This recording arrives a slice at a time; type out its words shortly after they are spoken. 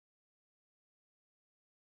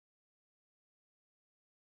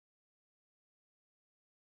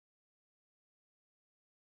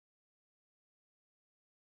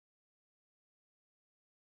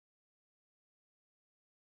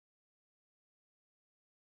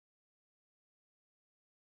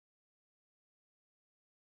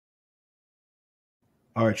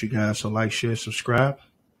All right, you guys. So like, share, subscribe,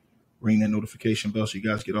 ring that notification bell so you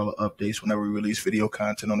guys get all the updates whenever we release video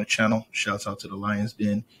content on the channel. Shouts out to the Lions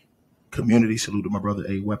Den community. Salute to my brother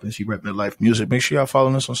A Weapons. He rep Midlife Music. Make sure y'all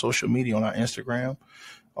following us on social media on our Instagram.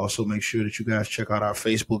 Also, make sure that you guys check out our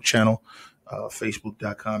Facebook channel,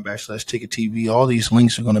 facebook.com/Ticket TV. All these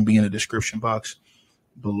links are going to be in the description box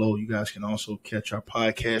below. You guys can also catch our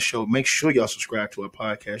podcast show. Make sure y'all subscribe to our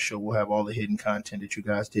podcast show. We'll have all the hidden content that you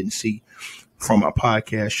guys didn't see from our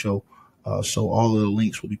podcast show. So all of the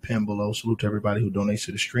links will be pinned below. Salute to everybody who donates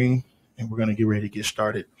to the stream. And we're going to get ready to get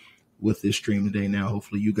started with this stream today now.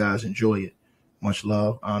 Hopefully you guys enjoy it. Much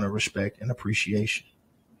love, honor, respect, and appreciation.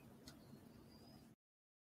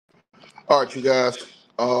 All right, you guys.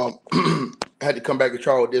 I had to come back at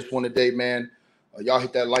y'all with this one today, man. Y'all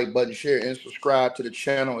hit that like button, share, and subscribe to the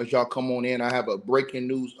channel as y'all come on in. I have a breaking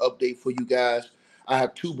news update for you guys. I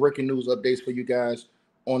have two breaking news updates for you guys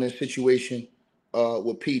on this situation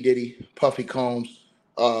with P. Diddy, Puffy Combs.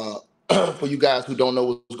 For you guys who don't know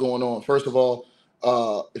what's going on, first of all,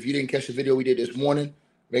 if you didn't catch the video we did this morning,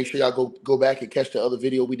 make sure y'all go back and catch the other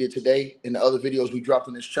video we did today and the other videos we dropped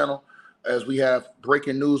on this channel, as we have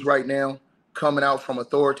breaking news right now coming out from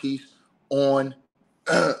authorities on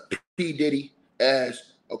P. Diddy,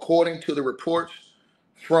 as according to the reports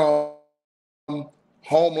from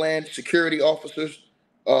Homeland Security officer,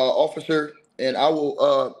 and I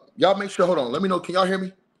will y'all make sure, hold on, let me know, can y'all hear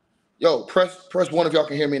me? Yo, press one if y'all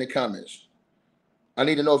can hear me in the comments. I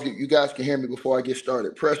need to know if you guys can hear me before I get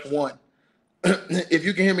started. Press one. If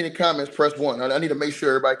you can hear me in the comments, press one. I need to make sure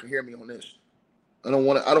everybody can hear me on this. I don't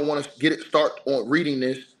want to get it start on reading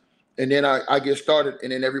this, and then I get started,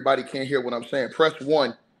 and then everybody can't hear what I'm saying. Press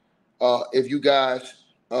one if you guys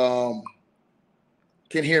can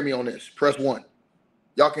hear me on this. Press one.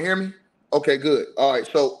 Y'all can hear me? Okay, good. All right,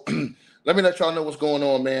 so let me let y'all know what's going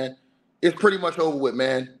on, man. It's pretty much over with,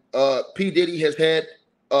 man. P. Diddy has had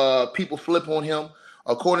people flip on him.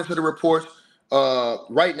 According to the reports,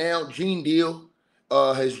 right now, Gene Deal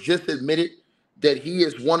has just admitted that he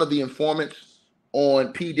is one of the informants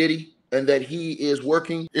on P. Diddy and that he is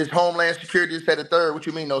working. Is Homeland Security just at the third? What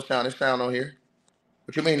you mean no sound? There's sound on here.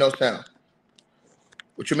 What you mean no sound?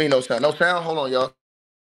 What you mean no sound? No sound? Hold on, y'all.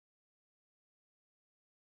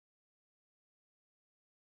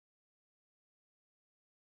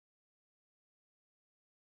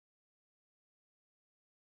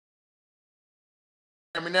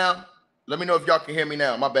 Hear me now? Let me know if y'all can hear me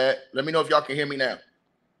now. My bad. Let me know if y'all can hear me now.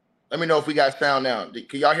 Let me know if we got sound now.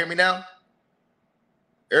 Can y'all hear me now?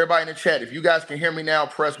 Everybody in the chat, if you guys can hear me now,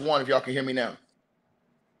 press one if y'all can hear me now.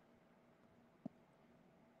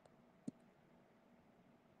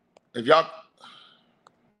 If y'all...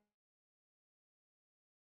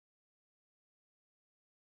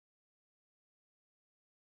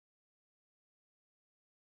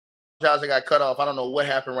 I got cut off. I don't know what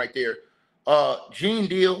happened right there. Gene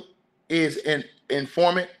Deal is an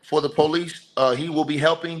informant for the police. He will be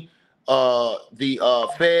helping the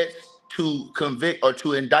feds to convict or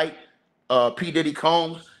to indict P. Diddy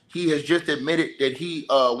Combs. He has just admitted that he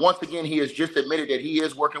has just admitted that he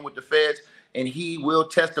is working with the feds, and he will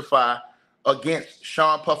testify against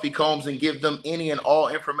Sean Puffy Combs and give them any and all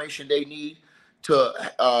information they need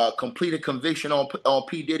to complete a conviction on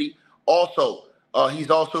P. Diddy. Also, he's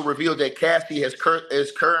also revealed that Cassie is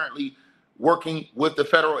currently working with the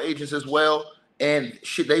federal agents as well, and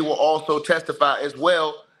they will also testify, as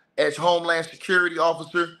well as Homeland Security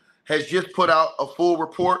officer has just put out a full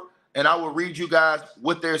report, and I will read you guys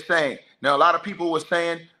what they're saying. Now, a lot of people were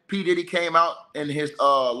saying P. Diddy came out and his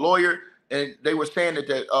lawyer, and they were saying that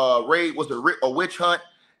the raid was a witch hunt,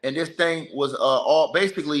 and this thing was all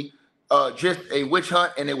basically just a witch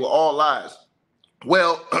hunt, and they were all lies.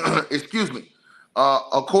 Well, excuse me.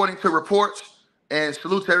 According to reports, and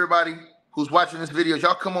salute to everybody who's watching this video.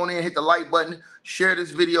 Y'all come on in, hit the like button, share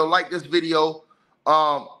this video, like this video.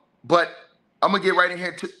 But I'm gonna get right in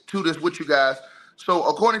here to this with you guys. So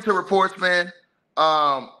according to reports, man,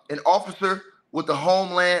 an officer with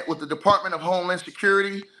the Department of Homeland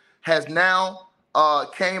Security has now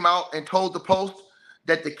came out and told the Post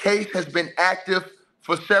that the case has been active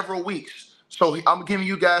for several weeks. So I'm giving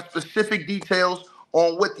you guys specific details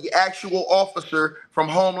on what the actual officer from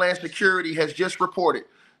Homeland Security has just reported.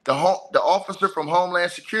 The officer from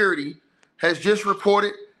Homeland Security has just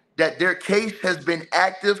reported that their case has been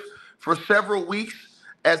active for several weeks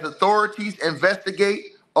as authorities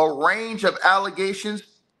investigate a range of allegations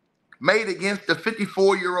made against the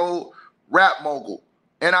 54-year-old rap mogul.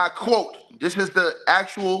 And I quote, this is the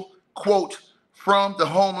actual quote from the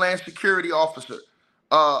Homeland Security officer.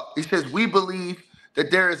 He says, "We believe that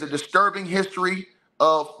there is a disturbing history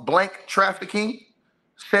of blank trafficking,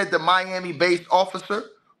 said the Miami-based officer,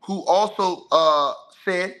 who also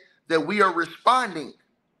said that we are responding.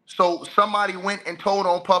 So somebody went and told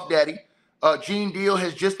on Puff Daddy. Gene Deal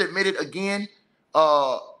has just admitted again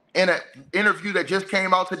in an interview that just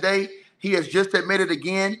came out today, he has just admitted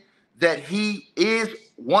again that he is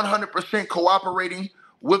 100% cooperating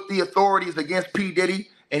with the authorities against P. Diddy,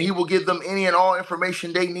 and he will give them any and all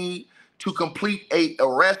information they need to complete a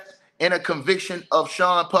arrest and a conviction of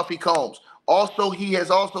Sean Puffy Combs. Also, he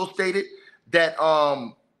has also stated that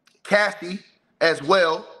Cassie as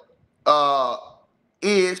well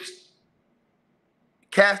is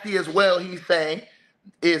Cassie as well, he's saying,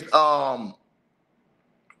 is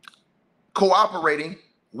cooperating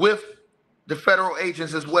with the federal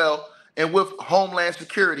agents as well and with Homeland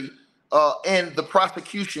Security and the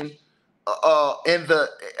prosecution and the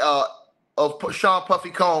of Sean Puffy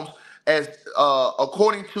Combs, as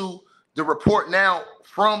according to the report now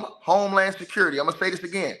from Homeland Security. I'm gonna say this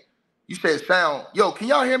again. You said sound. Yo, can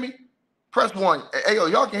y'all hear me? Press one. Hey, yo,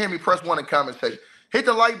 y'all can hear me. Press one in comment section. Hit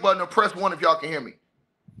the like button or press one if y'all can hear me.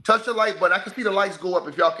 Touch the like button. I can see the lights go up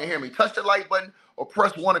if y'all can hear me. Touch the like button or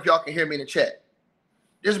press one if y'all can hear me in the chat.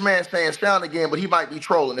 This man saying sound again, but he might be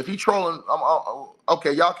trolling. If he trolling,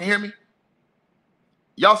 okay, y'all can hear me?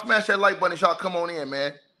 Y'all smash that like button as y'all come on in,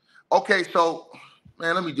 man. Okay, so,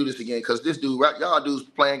 man, let me do this again because this dude, right? Y'all dudes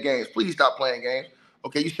playing games. Please stop playing games.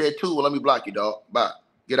 Okay, you said two. Well, let me block you, dog. Bye.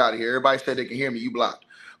 Get out of here. Everybody said they can hear me. You blocked.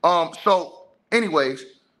 So, anyways,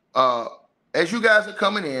 as you guys are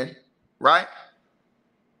coming in, right?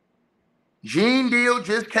 Gene Deal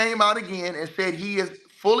just came out again and said he is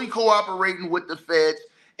fully cooperating with the feds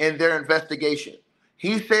in their investigation.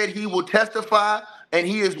 He said he will testify and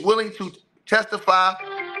he is willing to testify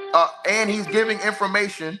and he's giving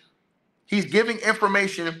information. He's giving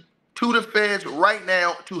information to the feds right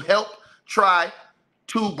now to help try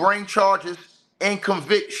to bring charges and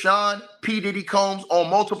convict Sean P. Diddy Combs on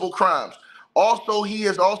multiple crimes. Also, he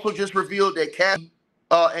has also just revealed that Cassie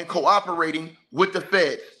and cooperating with the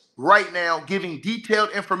feds right now, giving detailed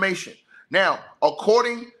information. Now,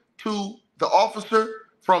 according to the officer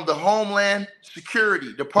from the Homeland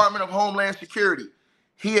Security, Department of Homeland Security,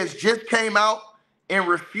 he has just came out and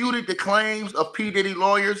refuted the claims of P. Diddy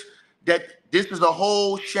lawyers that this is a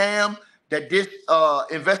whole sham, that this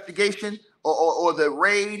investigation or the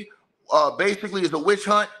raid basically is a witch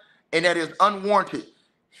hunt and that is unwarranted.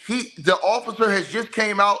 The officer has just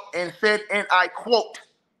came out and said, and I quote,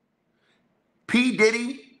 P.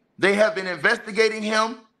 Diddy, they have been investigating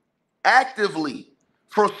him actively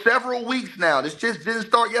for several weeks now. This just didn't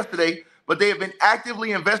start yesterday, but they have been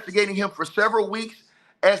actively investigating him for several weeks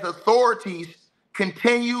as authorities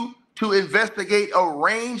continue to investigate a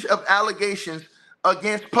range of allegations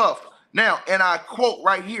against Puff. Now, and I quote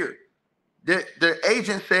right here, the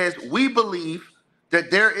agent says, we believe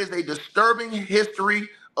that there is a disturbing history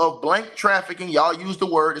of blank trafficking. Y'all use the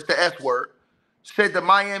word, it's the S word, said the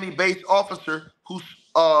Miami-based officer who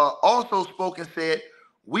also spoke and said,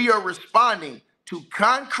 we are responding to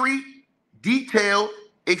concrete, detailed,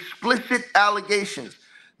 explicit allegations.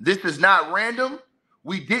 This is not random.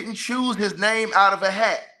 We didn't choose his name out of a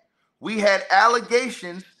hat. We had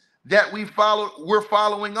allegations that we're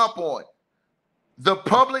following up on. The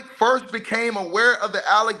public first became aware of the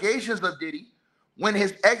allegations of Diddy when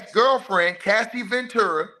his ex-girlfriend, Cassie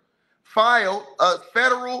Ventura, filed a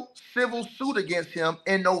federal civil suit against him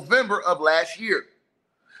in November of last year.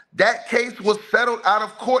 That case was settled out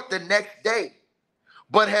of court the next day,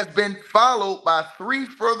 but has been followed by 3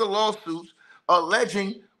 further lawsuits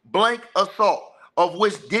alleging blank assault, of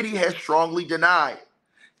which Diddy has strongly denied.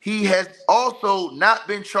 He has also not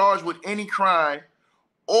been charged with any crime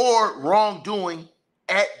or wrongdoing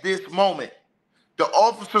at this moment. The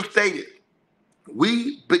officer stated,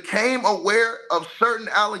 we became aware of certain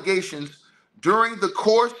allegations during the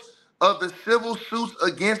course of the civil suits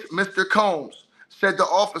against Mr. Combs, said the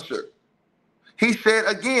officer. He said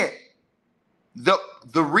again,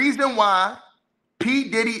 the reason why P.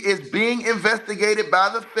 Diddy is being investigated by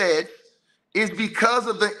the feds is because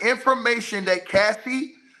of the information that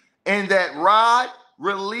Cassie and that Rod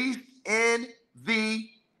released in the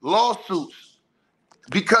lawsuits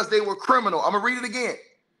because they were criminal. I'm going to read it again.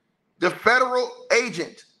 The federal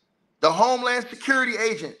agent, the Homeland Security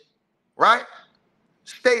agent, right,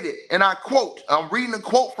 stated, and I quote, I'm reading a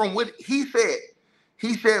quote from what he said.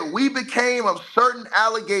 He said, we became of certain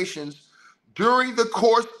allegations during the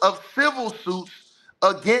course of civil suits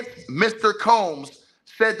against Mr. Combs,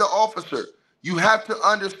 said the officer. You have to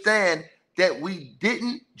understand that we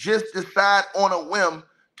didn't just decide on a whim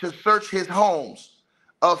to search his homes.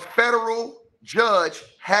 A federal judge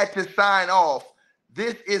had to sign off.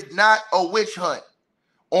 This is not a witch hunt.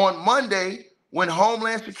 On Monday, when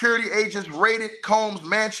Homeland Security agents raided Combs'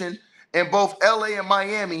 mansion in both LA and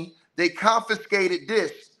Miami, they confiscated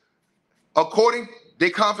this. They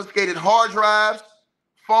confiscated hard drives,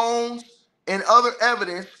 phones, and other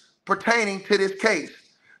evidence pertaining to this case.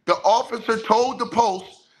 The officer told the Post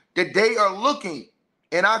that they are looking,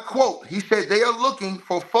 and I quote, he said they are looking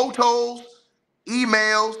for photos,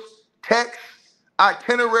 emails, texts,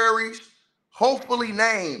 itineraries, hopefully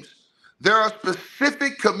names. There are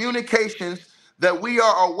specific communications that we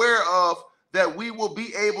are aware of that we will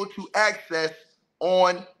be able to access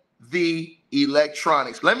on the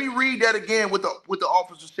electronics. Let me read that again what the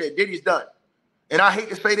officer said. Diddy's done. And I hate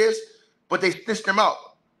to say this, but they snitched him out.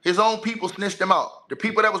 His own people snitched him out. The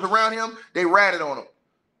people that was around him, they ratted on him.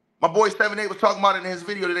 My boy 7-8 was talking about it in his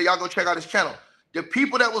video today. Y'all go check out his channel. The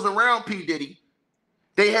people that was around P. Diddy,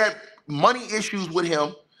 they had money issues with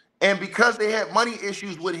him. And because they had money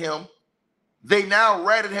issues with him, they now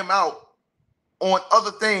ratted him out on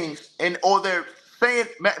other things, or they're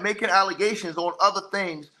making allegations on other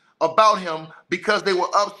things about him because they were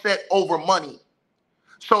upset over money.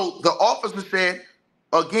 So the officer said,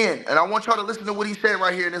 again, and I want y'all to listen to what he said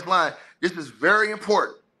right here in this line. This is very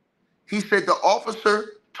important. He said the officer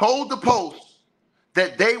told the Post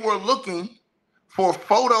that they were looking for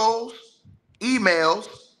photos, emails,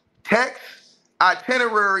 texts,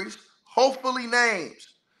 itineraries, hopefully names.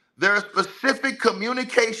 There are specific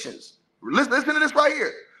communications. Listen to this right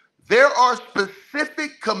here. There are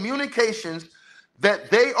specific communications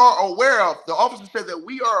that they are aware of. The officer said that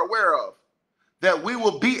we are aware of, that we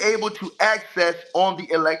will be able to access on the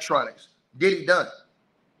electronics. Diddy done.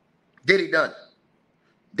 Diddy done.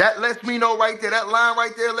 That lets me know right there, that line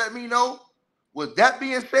right there let me know, with that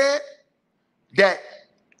being said, that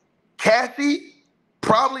Cassie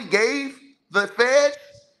probably gave the feds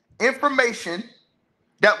information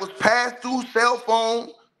that was passed through cell phone,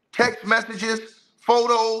 text messages,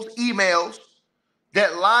 photos, emails,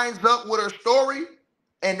 that lines up with her story,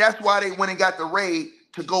 and that's why they went and got the raid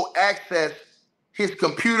to go access his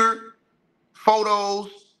computer, photos,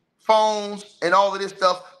 phones, and all of this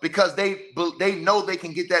stuff, because they know they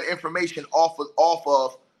can get that information off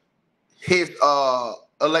of his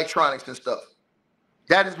electronics and stuff.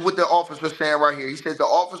 That is what the officer's saying right here. He says the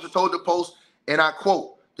officer told the Post, and I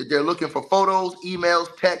quote, that they're looking for photos,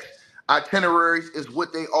 emails, texts, itineraries is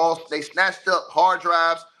what they snatched up hard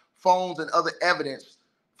drives, phones, and other evidence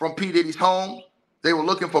from P. Diddy's home. They were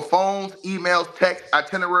looking for phones, emails, texts,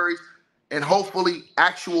 itineraries, and hopefully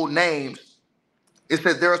actual names. It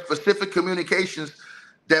says there are specific communications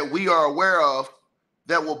that we are aware of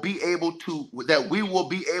that we will be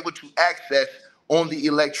able to access on the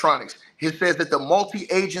electronics. It says that the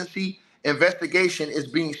multi-agency investigation is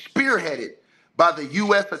being spearheaded by the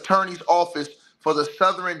U.S. Attorney's Office for the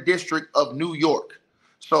Southern District of New York.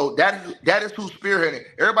 So that is who's spearheading.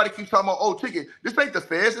 Everybody keeps talking about, oh, Ticket, this ain't the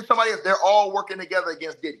feds, it's somebody else. They're all working together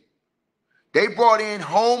against Diddy. They brought in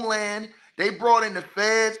Homeland, they brought in the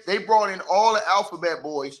feds, they brought in all the alphabet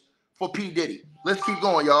boys for P. Diddy. Let's keep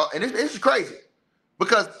going, y'all. And this is crazy,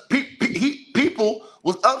 because people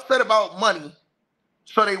was upset about money,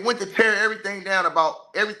 so they went to tear everything down about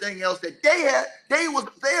everything else that they was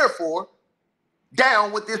there for,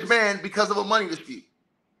 down with this man because of a money dispute.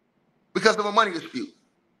 Because of a money dispute.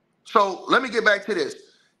 So let me get back to this.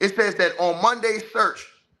 It says that on Monday's search,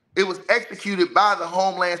 it was executed by the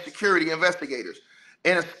Homeland Security investigators.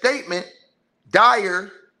 In a statement,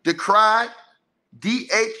 Dyer decried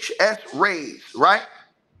DHS raids, right,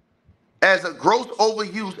 as a gross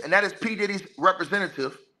overuse, and that is P. Diddy's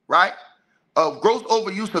representative, right, of gross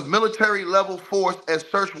overuse of military level force as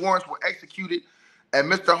search warrants were executed at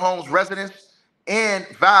Mr. Holmes' residence, and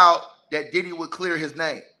vowed that Diddy would clear his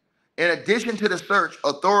name. In addition to the search,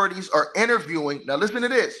 authorities are interviewing, now listen to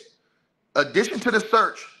this, addition to the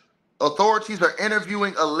search, authorities are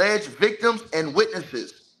interviewing alleged victims and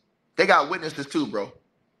witnesses. They got witnesses too, bro.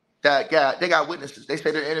 They got witnesses. They say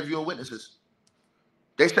they're interviewing witnesses.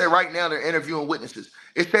 They say right now they're interviewing witnesses.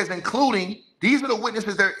 It says including, these are the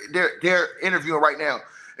witnesses they're interviewing right now.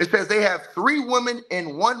 It says they have 3 women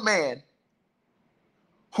and 1 man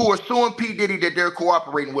who are suing P. Diddy that they're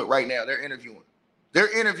cooperating with right now. They're interviewing.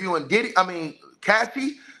 They're interviewing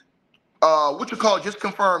Cassie, just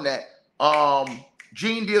confirmed that.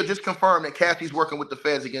 Gene Deal just confirmed that Cassie's working with the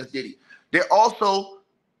feds against Diddy. They're also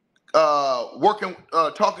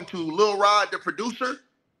talking to Lil Rod, the producer.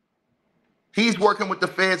 He's working with the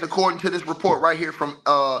feds according to this report right here from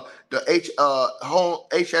the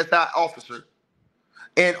HSI officer.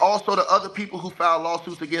 And also the other people who filed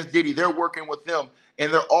lawsuits against Diddy, they're working with them.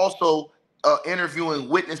 And they're also interviewing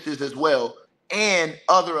witnesses as well and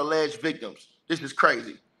other alleged victims. This is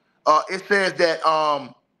crazy. It says that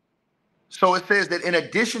so it says that in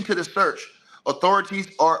addition to the search, authorities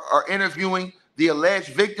are interviewing the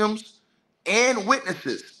alleged victims and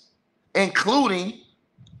witnesses, including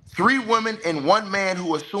 3 women and 1 man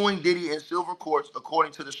who are suing Diddy in civil courts,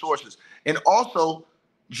 according to the sources. And also,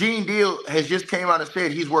 Gene Deal has just came out and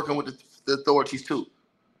said he's working with the authorities too.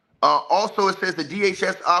 Also, it says the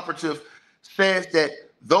DHS operative says that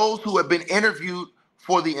those who have been interviewed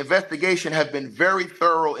for the investigation have been very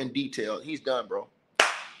thorough and detailed. He's done, bro.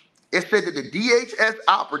 It said that the DHS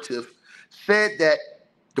operative said that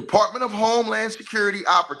Department of Homeland Security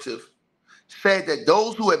operative said that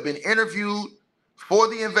those who have been interviewed for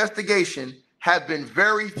the investigation have been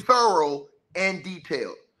very thorough and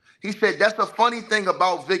detailed. He said that's a funny thing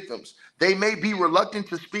about victims. They may be reluctant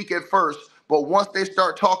to speak at first, but once they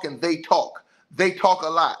start talking, they talk. They talk a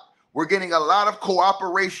lot. We're getting a lot of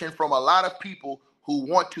cooperation from a lot of people who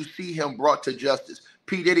want to see him brought to justice.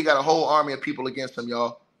 P. Diddy got a whole army of people against him,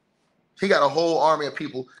 y'all. He got a whole army of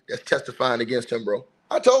people that's testifying against him, bro.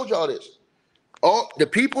 I told y'all this. All the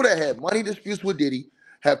people that had money disputes with Diddy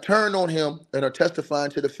have turned on him and are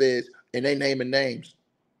testifying to the feds, and they naming names.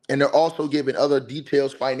 And they're also giving other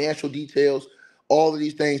details, financial details, all of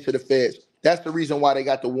these things to the feds. That's the reason why they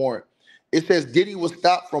got the warrant. It says Diddy was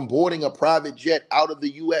stopped from boarding a private jet out of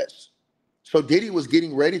the U.S. So Diddy was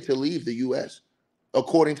getting ready to leave the U.S.,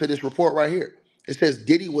 according to this report right here. It says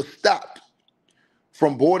Diddy was stopped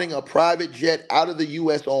from boarding a private jet out of the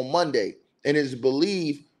U.S. on Monday and is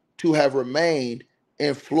believed to have remained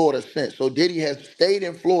in Florida since. So Diddy has stayed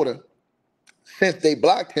in Florida since they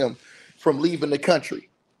blocked him from leaving the country,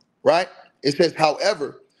 right? It says,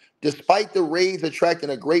 however, despite the raids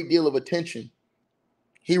attracting a great deal of attention,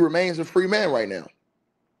 he remains a free man right now.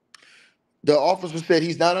 The officer said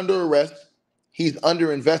he's not under arrest, he's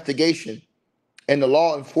under investigation, and the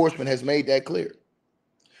law enforcement has made that clear.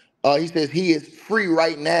 He says he is free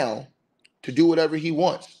right now to do whatever he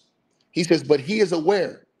wants. He says, but he is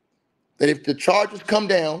aware that if the charges come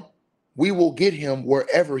down, we will get him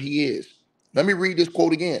wherever he is. Let me read this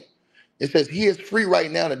quote again. It says he is free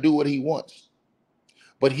right now to do what he wants,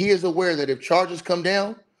 but he is aware that if charges come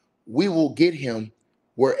down, we will get him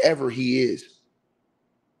wherever he is.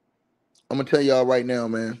 I'm going to tell y'all right now,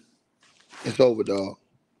 man, it's over, dog.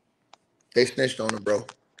 They snitched on him, bro.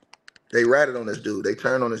 They ratted on this dude. They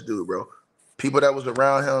turned on this dude, bro. People that was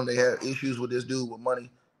around him, they had issues with this dude with money.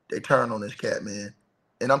 They turned on this cat, man.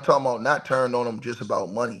 And I'm talking about not turned on him just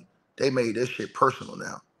about money. They made this shit personal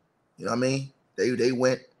now. You know what I mean? They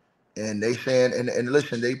went and they saying and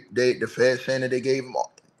listen, the Fed saying that they gave him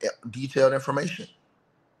detailed information.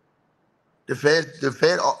 This is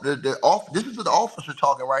the officer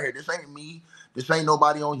talking right here. This ain't me. This ain't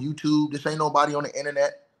nobody on YouTube. This ain't nobody on the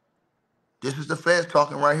internet. This is the feds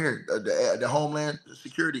talking right here, the Homeland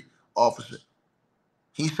Security officer.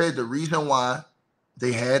 He said the reason why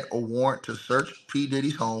they had a warrant to search P.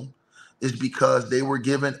 Diddy's home is because they were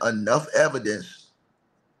given enough evidence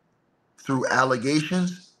through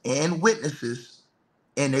allegations and witnesses,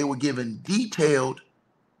 and they were given detailed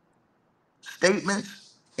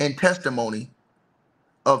statements and testimony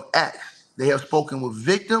of acts. They have spoken with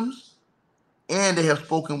victims and they have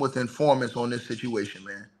spoken with informants on this situation,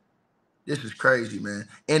 man. This is crazy, man.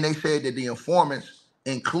 And they said that the informants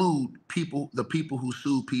include the people who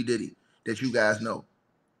sued P. Diddy that you guys know.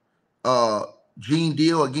 Gene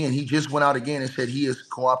Deal, again, he just went out again and said he is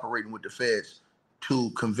cooperating with the feds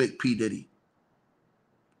to convict P. Diddy.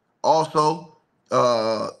 Also,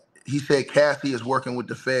 he said Cassie is working with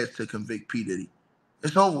the feds to convict P. Diddy.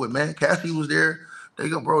 It's over with, man. Cassie was there. They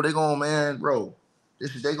going, man, bro.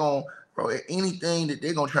 Anything that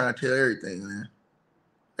they gonna try to tell everything, man.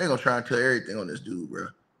 They gonna try to tell everything on this dude, bro.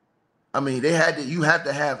 I mean, you have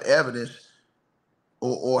to have evidence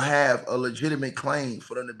or have a legitimate claim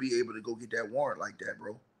for them to be able to go get that warrant like that,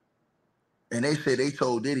 bro. And they said they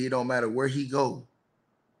told Diddy it don't matter where he go,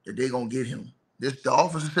 that they gonna get him. The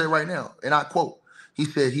officer said right now, and I quote, he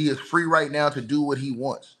said he is free right now to do what he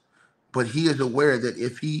wants, but he is aware that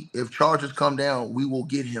if charges come down, we will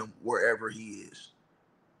get him wherever he is.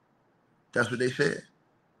 That's what they said.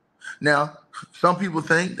 Now, some people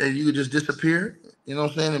think that you could just disappear, you know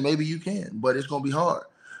what I'm saying, and maybe you can, but it's going to be hard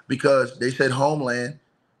because they said Homeland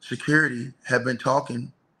Security have been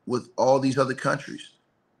talking with all these other countries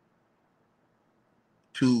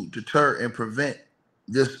to deter and prevent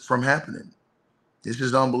this from happening. This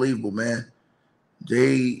is unbelievable, man.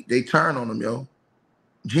 They turn on them, yo.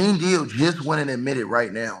 Gene Deal just went and admitted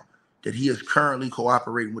right now that he is currently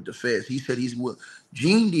cooperating with the feds. He said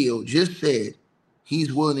Gene Deal just said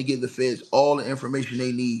he's willing to give the feds all the information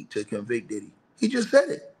they need to convict Diddy. He just said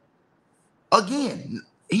it. Again,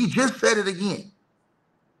 he just said it again.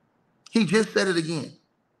 He just said it again.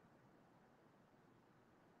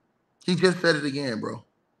 He just said it again, bro.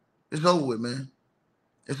 It's over with, man.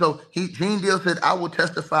 And so Gene Deal said, I will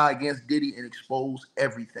testify against Diddy and expose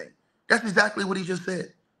everything. That's exactly what he just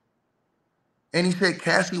said. And he said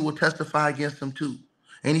Cassie will testify against him too.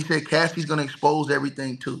 And he said Cassie's gonna expose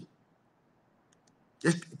everything too.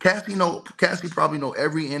 Cassie probably know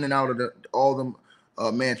every in and out of all them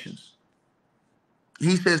mansions.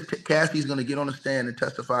 He says Cassie's gonna get on the stand and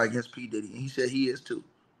testify against P. Diddy, and he said he is too.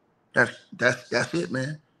 That's it,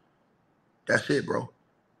 man. That's it, bro.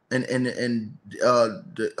 And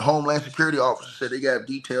the Homeland Security officer said they got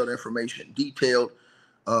detailed information, detailed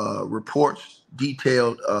reports,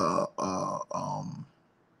 detailed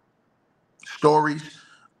stories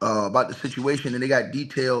about the situation, and they got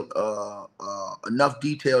detailed enough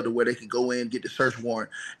detail to where they can go in, get the search warrant,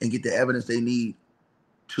 and get the evidence they need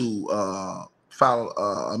to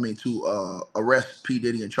arrest P.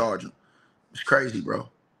 Diddy and charge him. It's crazy, bro.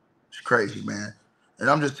 It's crazy, man. And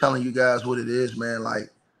I'm just telling you guys what it is, man. Like,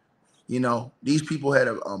 you know, these people had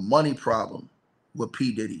a money problem with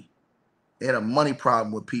P. Diddy. They had a money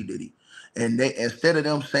problem with P. Diddy. And they, instead of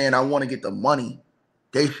them saying, I want to get the money,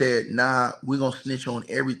 they said, nah, we're going to snitch on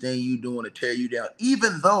everything you doing to tear you down.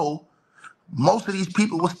 Even though most of these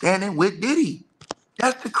people were standing with Diddy.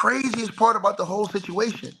 That's the craziest part about the whole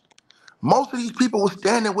situation. Most of these people were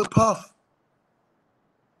standing with Puff.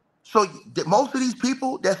 So most of these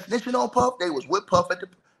people that snitching on Puff, they was with Puff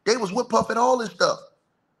at all this stuff.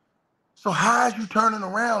 So how is you turning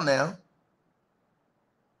around now?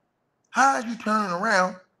 How is you turning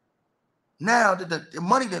around now that the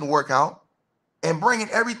money didn't work out and bringing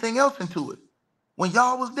everything else into it when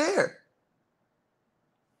y'all was there?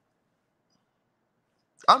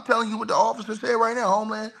 I'm telling you what the officer said right now,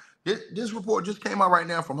 Homeland. This report just came out right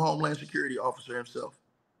now from Homeland Security officer himself.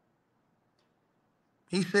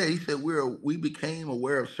 He said we became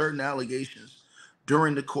aware of certain allegations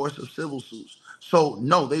during the course of civil suits. So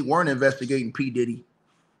no, they weren't investigating P. Diddy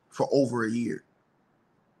for over a year.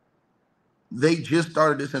 They just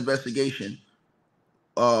started this investigation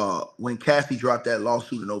when Cassie dropped that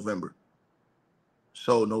lawsuit in November.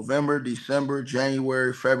 So November, December,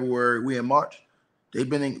 January, February, we in March. They've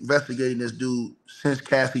been investigating this dude since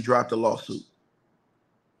Cassie dropped the lawsuit.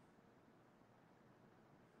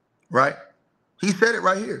 Right? He said it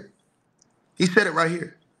right here. He said it right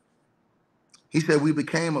here. He said we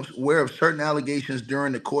became aware of certain allegations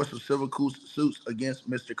during the course of civil suits against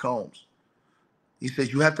Mr. Combs. He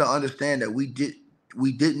says you have to understand that we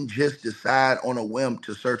didn't just decide on a whim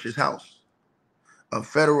to search his house. A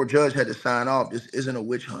federal judge had to sign off. This isn't a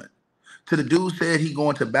witch hunt. To the dude said he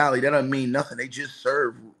going to Bali, that doesn't mean nothing. They just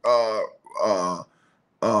served old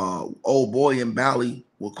boy in Bali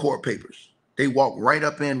with court papers. They walked right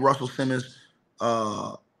up in Russell Simmons'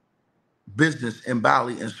 business in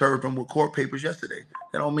Bali and served him with court papers yesterday.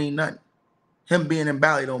 That don't mean nothing. Him being in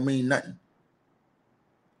Bali don't mean nothing.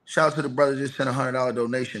 Shout out to the brother just sent $100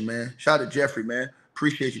 donation, man. Shout out to Jeffrey, man.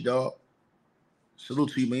 Appreciate you, dog.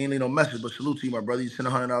 Salute to you, man. Ain't no message, but salute to you, my brother. You sent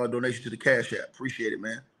 $100 donation to the Cash App. Appreciate it,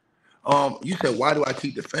 man. You said, why do I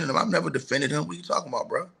keep defending him? I've never defended him. What are you talking about,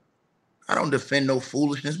 bro? I don't defend no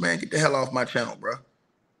foolishness, man. Get the hell off my channel, bro.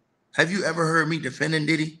 Have you ever heard me defending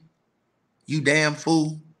Diddy? You damn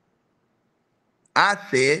fool. I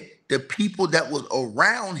said the people that was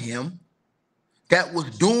around him that was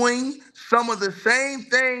doing some of the same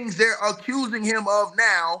things they're accusing him of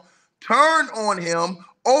now turned on him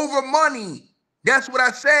over money. That's what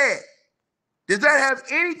I said. Does that have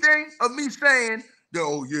anything of me saying,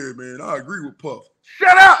 oh yeah, man, I agree with Puff?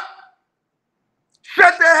 Shut up!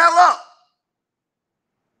 Shut the hell up!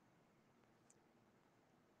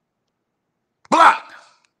 Blocked.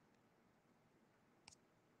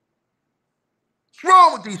 What's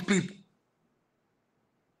wrong with these people?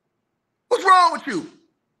 What's wrong with you?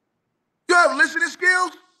 You have listening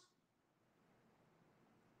skills?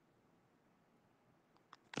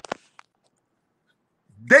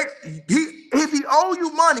 If he owe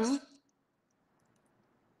you money,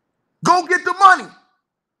 go get the money.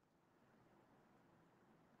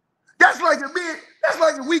 That's like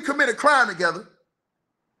if we commit a crime together.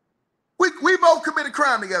 We both commit a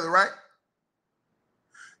crime together, right?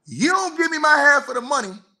 You don't give me my half of the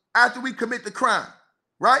money after we commit the crime,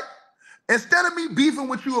 right? Instead of me beefing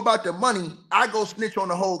with you about the money, I go snitch on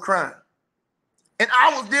the whole crime. And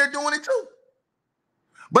I was there doing it too.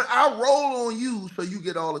 But I roll on you so you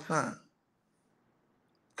get all the time.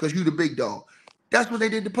 Because you the big dog. That's what they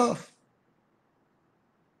did to Puff.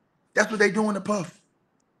 That's what they doing to Puff.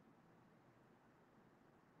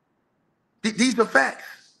 These are facts.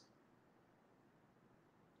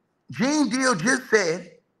 Gene Deal just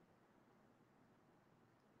said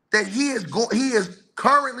that he is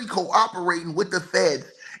currently cooperating with the feds,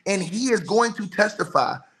 and he is going to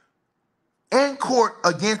testify in court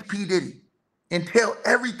against P. Diddy and tell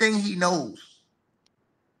everything he knows.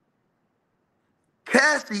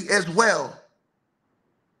 Cassie as well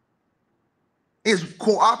is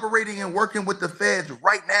cooperating and working with the feds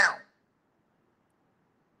right now.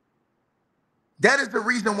 That is the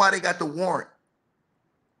reason why they got the warrant.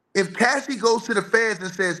 If Cassie goes to the feds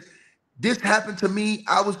and says, this happened to me,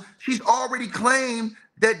 she's already claimed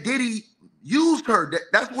that Diddy used her.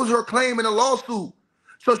 That was her claim in a lawsuit.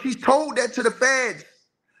 So she's told that to the feds.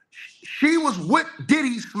 She was with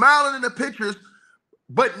Diddy smiling in the pictures,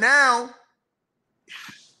 but now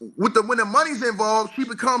when the money's involved, she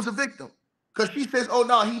becomes a victim. Because she says, oh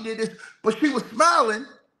no, he did this, but she was smiling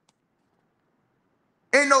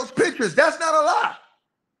in those pictures. That's not a lie.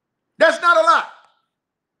 That's not a lie.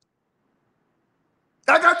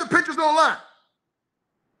 I got the pictures online.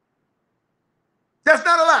 That's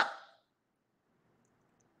not a lie.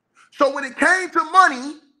 So when it came to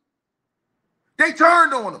money, they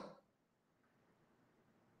turned on him.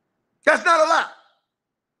 That's not a lie.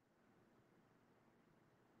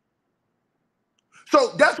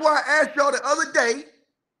 So that's why I asked y'all the other day,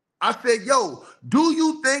 I said, yo, do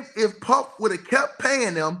you think if Puff would have kept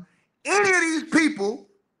paying them, any of these people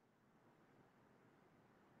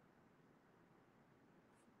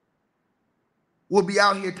will be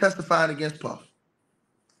out here testifying against Puff?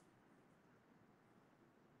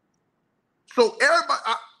 So everybody,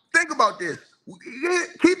 think about this.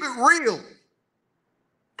 Keep it real.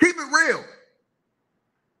 Keep it real.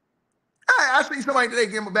 I seen somebody today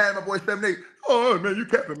give him a bad at my boy 7-8. Oh, man, you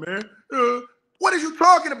capping, man. What are you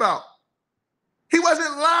talking about? He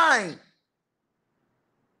wasn't lying.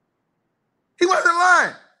 He wasn't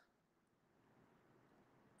lying.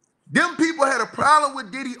 Them people had a problem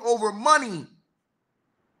with Diddy over money.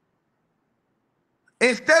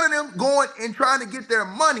 Instead of them going and trying to get their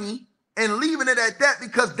money and leaving it at that,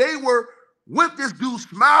 because they were with this dude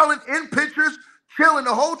smiling in pictures, chilling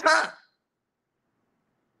the whole time.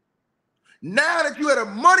 Now that you had a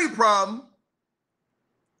money problem,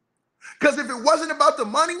 because if it wasn't about the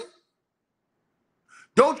money,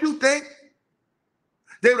 don't you think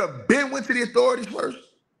they would have been went to the authorities first?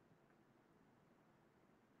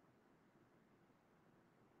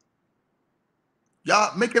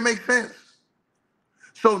 Y'all make it make sense.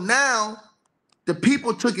 So now the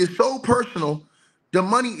people took it so personal, the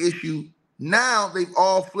money issue, now they've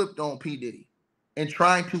all flipped on P. Diddy and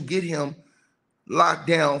trying to get him locked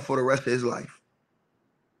down for the rest of his life.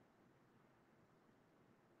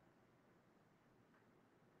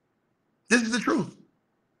 This is the truth.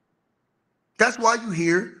 That's why you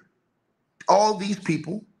hear all these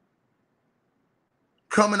people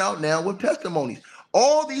coming out now with testimonies.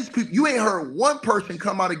 All these people, you ain't heard one person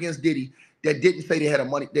come out against Diddy that didn't say they had a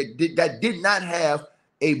money, that did not have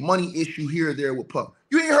a money issue here or there with Puff.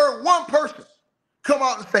 You ain't heard one person come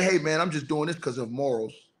out and say, hey man, I'm just doing this because of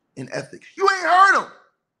morals and ethics. You ain't heard them.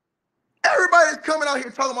 Everybody that's coming out here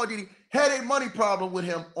talking about Diddy had a money problem with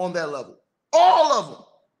him on that level. All of them.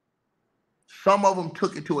 Some of them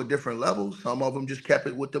took it to a different level. Some of them just kept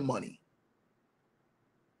it with the money.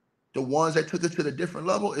 The ones that took it to the different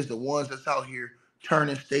level is the ones that's out here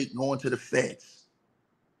turning state, going to the feds.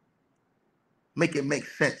 Make it make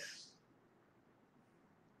sense.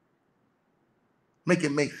 Make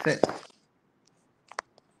it make sense.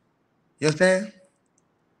 You understand?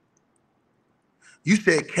 You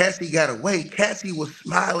said Cassie got away. Cassie was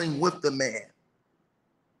smiling with the man.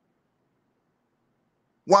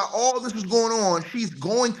 While all this is going on, she's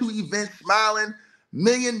going to events smiling, $1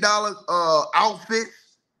 million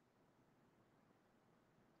outfits,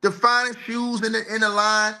 the finest shoes in the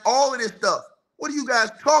line, all of this stuff. What are you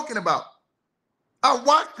guys talking about? I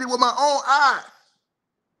watched it with my own eyes.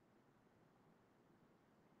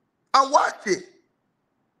 I watched it.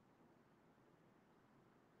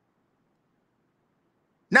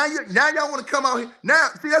 Now y'all want to come out here. Now,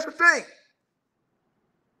 see, that's the thing.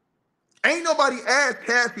 Ain't nobody asked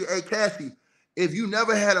Cassie, hey, Cassie, if you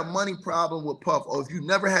never had a money problem with Puff, or if you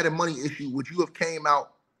never had a money issue, would you have came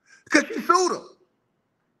out? Because she sued him.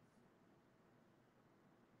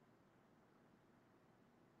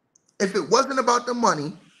 If it wasn't about the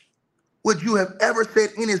money, would you have ever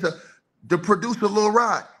said any of the producer Lil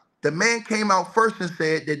Rod? The man came out first and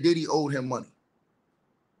said that Diddy owed him money.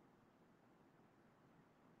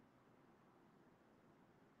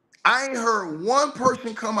 I ain't heard one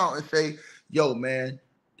person come out and say, yo, man,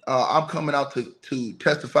 I'm coming out to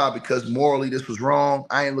testify because morally this was wrong.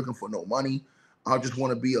 I ain't looking for no money. I just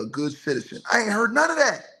want to be a good citizen. I ain't heard none of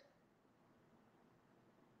that.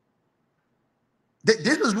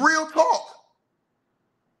 This is real talk.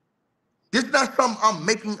 This is not something I'm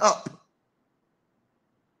making up.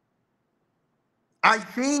 I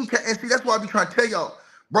seen, and see, that's why I be trying to tell y'all,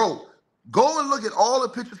 bro, go and look at all the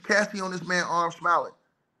pictures Cassie on this man's arm smiling.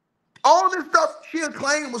 All this stuff she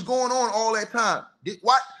claimed was going on all that time.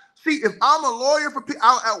 Why? See, if I'm a lawyer for people,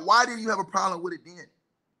 why did you have a problem with it then?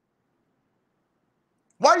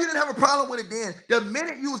 Why you didn't have a problem with it then? The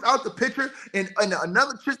minute you was out the picture and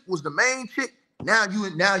another chick was the main chick, now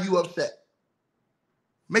you upset.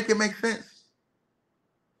 Make it make sense.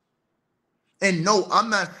 And no, I'm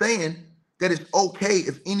not saying that it's okay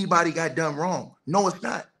if anybody got done wrong. No, it's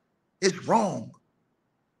not. It's wrong.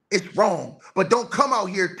 It's wrong. But don't come out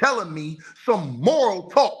here telling me some moral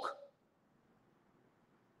talk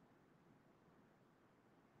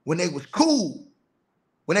when they was cool.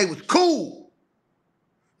 When they was cool.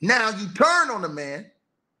 Now you turn on the man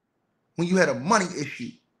when you had a money issue.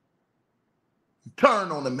 You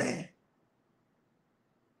turn on the man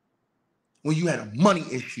when you had a money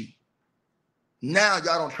issue. Now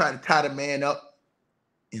y'all don't try to tie the man up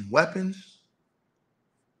in weapons.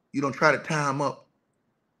 You don't try to tie him up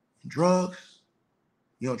in drugs.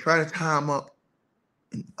 You don't try to tie him up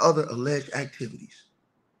in other alleged activities.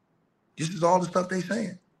 This is all the stuff they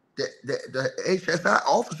saying. The HSI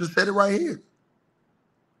officer said it right here.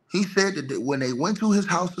 He said that when they went to his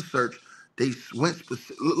house to search, they went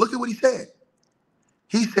specific. Look at what he said.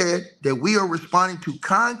 He said that we are responding to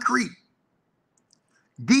concrete,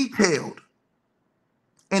 detailed,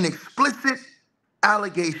 and explicit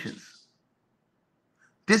allegations.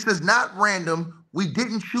 This is not random. We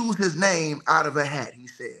didn't choose his name out of a hat, he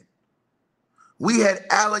said. We had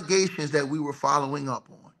allegations that we were following up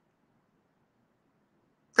on.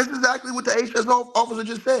 That's exactly what the HS officer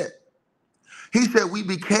just said. He said, we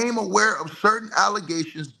became aware of certain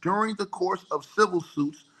allegations during the course of civil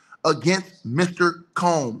suits against Mr.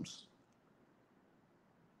 Combs.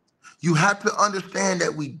 You have to understand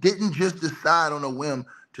that we didn't just decide on a whim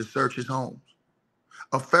to search his homes.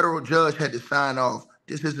 A federal judge had to sign off.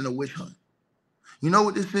 This isn't a witch hunt. You know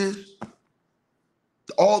what this is?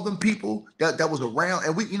 All them people that was around,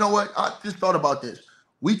 and you know what? I just thought about this.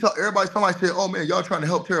 Somebody said, oh man, y'all trying to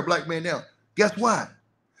help tear a black man down. Guess why?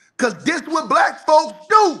 Because this what black folks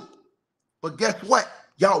do. But guess what?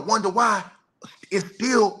 Y'all wonder why? It's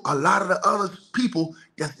still a lot of the other people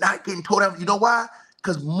that's not getting told out. You know why?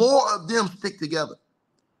 Because more of them stick together.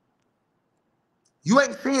 You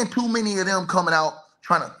ain't seeing too many of them coming out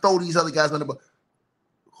trying to throw these other guys under the bus.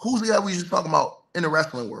 Who's the guy we just talking about in the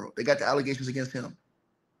wrestling world? They got the allegations against him.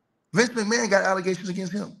 Vince McMahon got allegations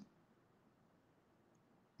against him.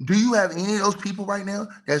 Do you have any of those people right now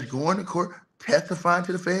that's going to court, testifying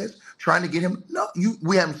to the feds, trying to get him? No,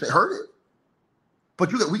 we haven't heard it.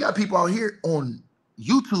 But we got people out here on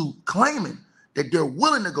YouTube claiming that they're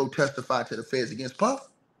willing to go testify to the feds against Puff.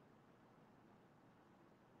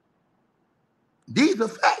 These are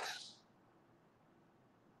facts.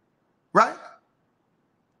 Right?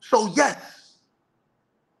 So yes,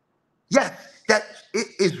 that it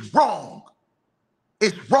is wrong.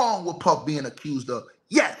 It's wrong what Puff being accused of.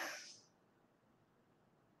 Yes.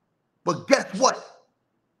 But guess what?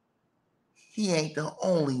 He ain't the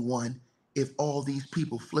only one if all these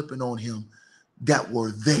people flipping on him that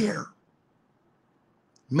were there.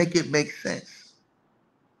 Make it make sense.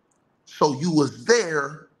 So you was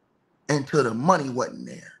there until the money wasn't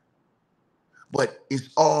there. But it's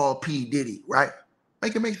all P. Diddy, right?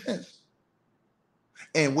 Make it make sense.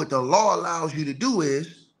 And what the law allows you to do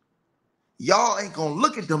is, y'all ain't gonna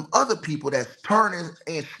look at them other people that's turning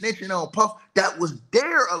and snitching on Puff that was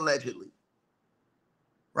there allegedly,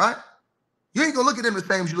 right? You ain't gonna look at them the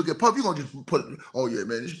same as you look at Puff. You gonna just put, oh yeah,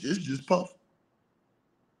 man, it's just Puff.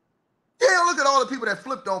 You ain't gonna look at all the people that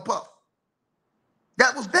flipped on Puff.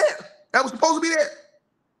 That was there. That was supposed to be there,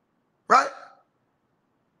 right?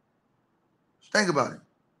 Think about it.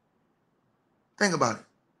 Think about it.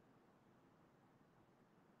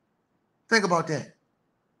 Think about that.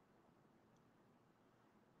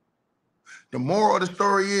 The moral of the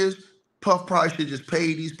story is Puff probably should just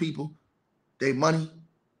pay these people their money,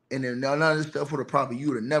 and then none of this stuff would have probably, you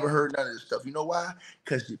would have never heard none of this stuff. You know why?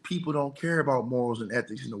 Because the people don't care about morals and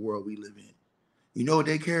ethics in the world we live in. You know what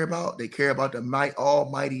they care about? They care about the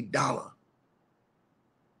almighty dollar.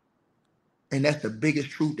 And that's the biggest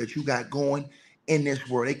truth that you got going in this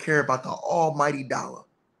world. They care about the almighty dollar.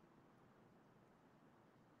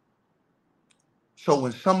 So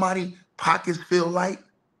when somebody pockets feel light,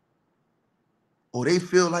 or they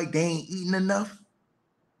feel like they ain't eating enough,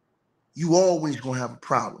 you always gonna have a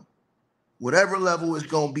problem, whatever level it's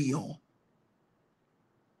gonna be on.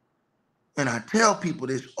 And I tell people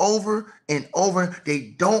this over and over.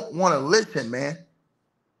 They don't want to listen, man.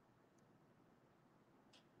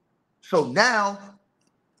 So now,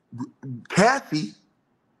 Cassie,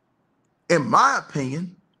 in my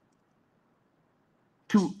opinion,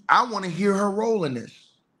 I want to hear her role in this.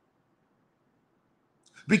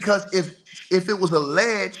 Because if it was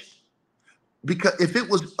alleged,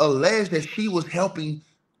 that she was helping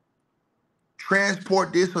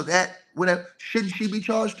transport this or that, whatever, shouldn't she be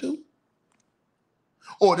charged too?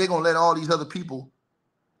 Or they're gonna let all these other people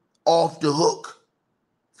off the hook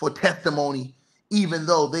for testimony, even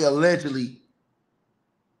though they allegedly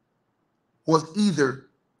was either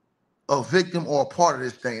a victim or a part of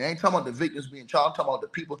this thing. I ain't talking about the victims being charged. I'm talking about the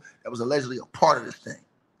people that was allegedly a part of this thing.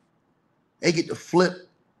 They get to flip.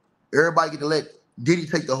 Everybody get to let Diddy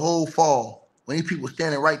take the whole fall when these people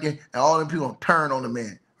standing right there and all them people turn on the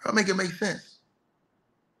man. That'll make it make sense.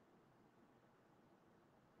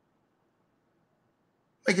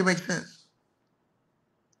 Make it make sense.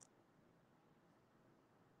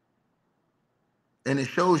 And it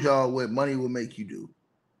shows y'all what money will make you do.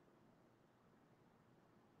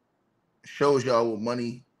 It shows y'all what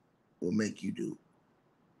money will make you do.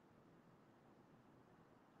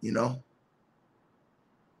 You know?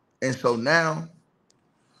 And so now,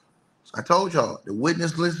 I told y'all, the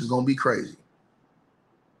witness list is going to be crazy.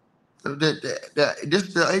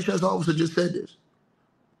 The HS officer just said this.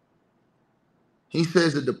 He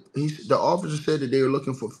says that the officer said that they were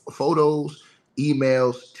looking for photos,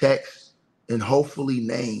 emails, texts, and hopefully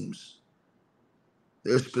names.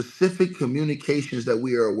 There are specific communications that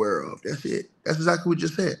we are aware of. That's it. That's exactly what you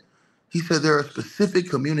said. He said there are specific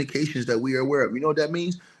communications that we are aware of. You know what that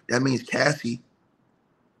means? That means Cassie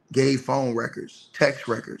gave phone records, text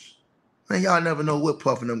records. Man, y'all never know what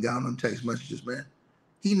Puffin them got on them text messages, man.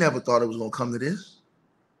 He never thought it was going to come to this.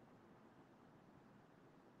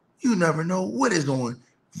 You never know what is on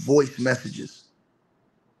voice messages.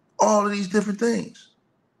 All of these different things.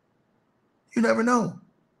 You never know.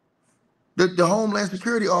 The Homeland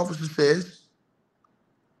Security officer says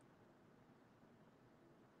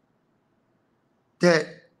that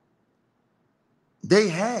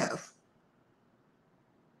there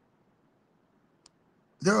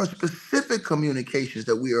are specific communications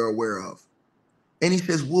that we are aware of. And he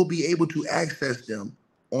says we'll be able to access them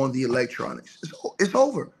on the electronics. It's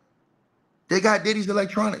over. They got Diddy's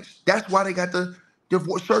electronics. That's why they got the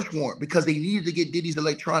search warrant, because they needed to get Diddy's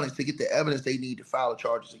electronics to get the evidence they need to file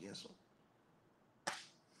charges against them.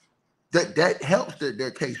 That helps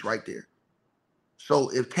their case right there. So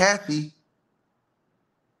if Cassie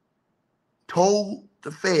told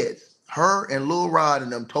the feds, her and Lil Rod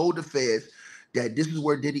and them told the feds that this is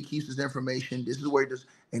where Diddy keeps his information, this is where this,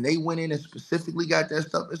 and they went in and specifically got that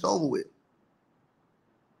stuff, it's over with.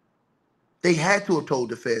 They had to have told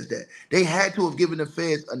the feds that. They had to have given the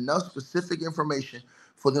feds enough specific information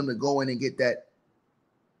for them to go in and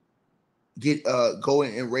go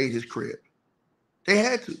in and raid his crib. They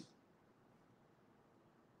had to.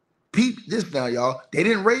 Peep this now, y'all. They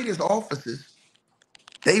didn't raid his offices.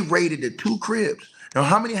 They raided the 2 cribs. Now,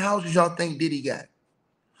 how many houses y'all think Diddy got?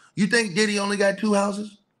 You think Diddy only got 2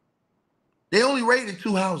 houses? They only raided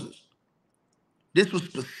 2 houses. This was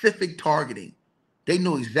specific targeting. They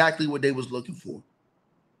knew exactly what they was looking for.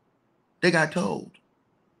 They got told.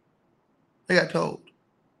 They got told.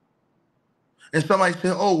 And somebody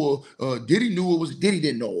said, "Oh well, Diddy knew what was." Diddy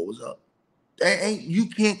didn't know what was up. You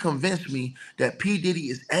can't convince me that P.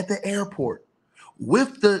 Diddy is at the airport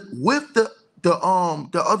with the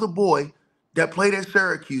other boy that played at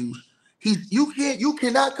Syracuse. You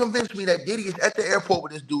cannot convince me that Diddy is at the airport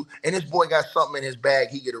with this dude and this boy got something in his bag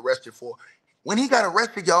he get arrested for. When he got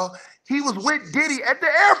arrested, y'all, he was with Diddy at the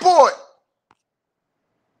airport.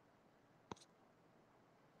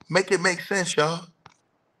 Make it make sense, y'all.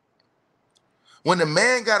 When the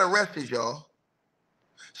man got arrested, y'all,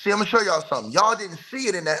 see, I'm gonna show y'all something. Y'all didn't see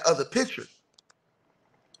it in that other picture,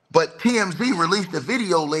 but TMZ released the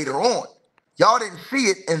video later on. Y'all didn't see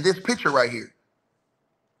it in this picture right here.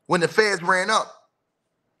 When the feds ran up,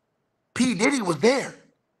 P. Diddy was there.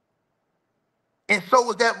 And so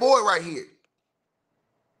was that boy right here.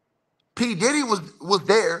 P. Diddy was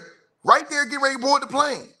there, right there getting ready to board the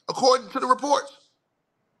plane, according to the reports.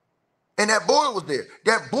 And that boy was there.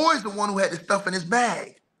 That boy's the one who had the stuff in his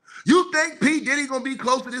bag. You think P. Diddy gonna be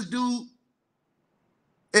close to this dude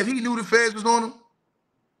if he knew the feds was on him?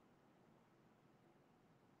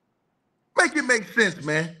 Make it make sense,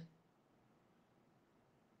 man.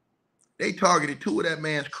 They targeted 2 of that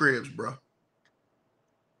man's cribs, bro.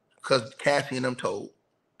 Because Cassie and them told.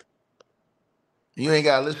 You ain't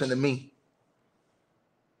gotta listen to me.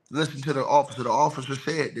 Listen to the officer. The officer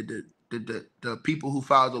said that the people who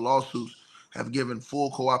filed the lawsuits have given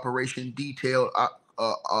full cooperation, detailed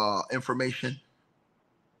information,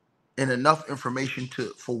 and enough information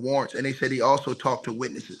for warrants. And they said he also talked to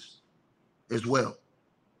witnesses as well.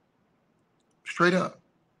 Straight up.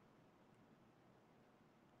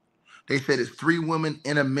 They said it's 3 women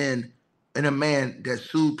and a man that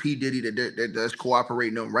sued P. Diddy that's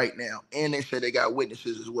cooperating them right now. And they said they got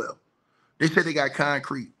witnesses as well. They said they got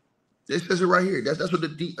concrete. This says it right here. That's what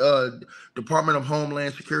the Department of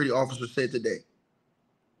Homeland Security officer said today.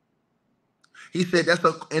 He said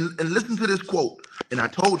and listen to this quote. And I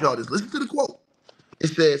told y'all this. Listen to the quote. It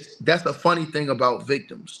says, that's a funny thing about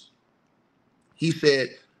victims. He said,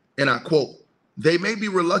 and I quote, they may be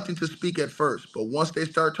reluctant to speak at first, but once they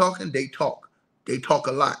start talking, they talk. They talk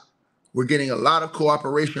a lot. We're getting a lot of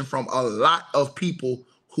cooperation from a lot of people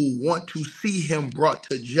who want to see him brought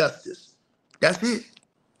to justice. That's it.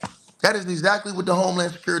 That is exactly what the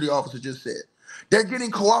Homeland Security officer just said. They're getting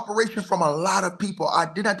cooperation from a lot of people.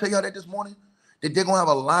 Didn't I tell y'all that this morning? That they're going to have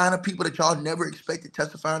a line of people that y'all never expected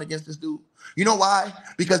testifying against this dude. You know why?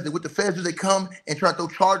 Because with the feds, they come and try to throw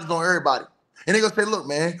charges on everybody. And they're going to say, look,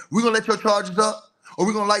 man, we're going to let your charges up, or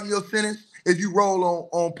we're going to lighten your sentence if you roll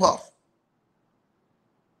on Puff.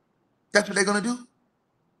 That's what they're going to do.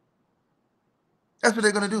 That's what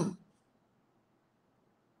they're going to do.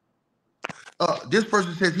 This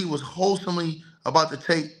person says he was wholesomely about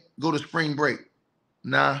to go to spring break.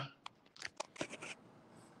 Nah.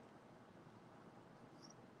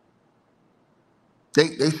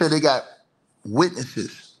 They said they got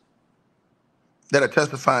witnesses that are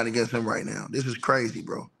testifying against him right now. This is crazy,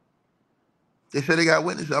 bro. They said they got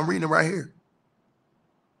witnesses. I'm reading it right here.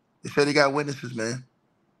 They said they got witnesses, man.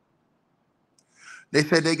 They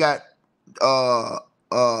said they got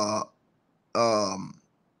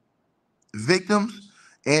victims,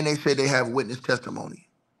 and they said they have witness testimony.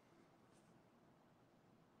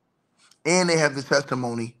 And they have the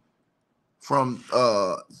testimony from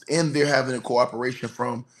and they're having a cooperation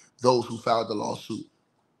from those who filed the lawsuit.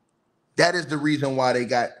 That is the reason why they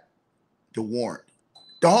got the warrant.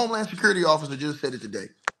 The Homeland Security officer just said it today.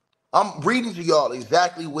 I'm reading to y'all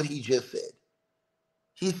exactly what he just said.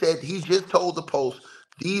 He said he just told the Post,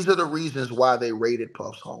 these are the reasons why they raided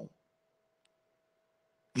Puff's home.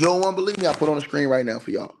 You don't want to believe me? I put it on the screen right now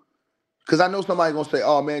for y'all. Because I know somebody's going to say,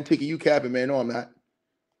 oh, man, Tiki, you capping, man. No, I'm not.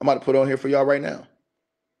 I'm about to put it on here for y'all right now.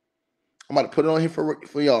 I'm about to put it on here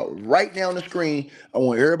for y'all right now on the screen. I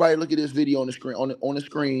want everybody to look at this video on the screen. On the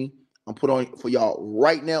screen. I'm put on for y'all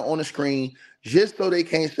right now on the screen, just so they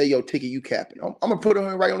can't say, yo, Tiki, you capping. I'm going to put it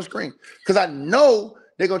on right on the screen. Because I know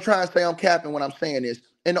they're going to try and say I'm capping when I'm saying this.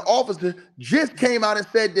 And the officer just came out and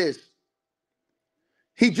said this.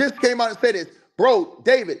 He just came out and said this. Bro,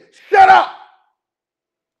 David, shut up.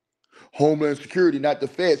 Homeland Security, not the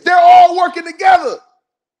feds. They're all working together.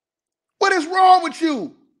 What is wrong with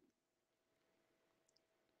you?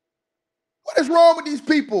 What is wrong with these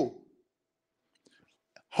people?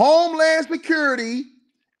 Homeland Security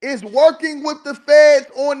is working with the feds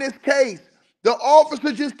on this case. The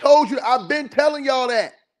officer just told you. I've been telling y'all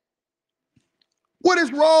that. What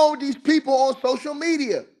is wrong with these people on social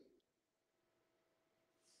media?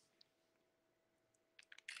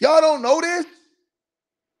 Y'all don't know this?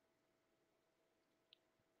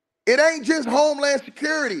 It ain't just Homeland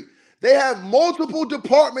Security. They have multiple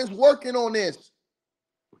departments working on this.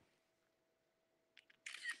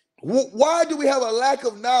 Why do we have a lack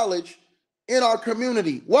of knowledge in our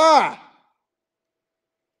community? Why?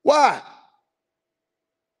 Why?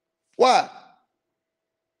 Why?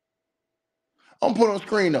 I'm putting on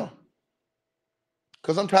screen though.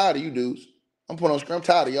 Because I'm tired of you dudes. I'm putting on screen. I'm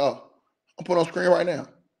tired of y'all. I'm putting on screen right now.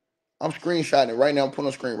 I'm screenshotting it right now. I'm putting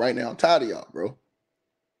on screen right now. I'm tired of y'all, bro.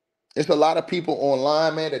 It's a lot of people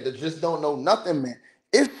online, man, that just don't know nothing, man.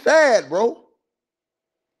 It's sad, bro.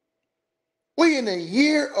 We in the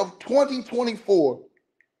year of 2024,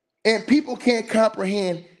 and people can't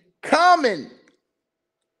comprehend common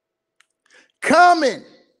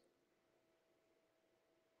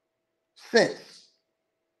sense.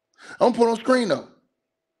 I'm putting on screen though.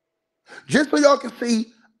 Just so y'all can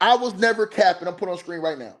see, I was never capping. I'm putting on screen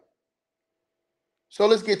right now. So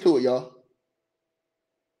let's get to it, y'all.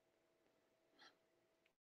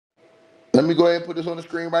 Let me go ahead and put this on the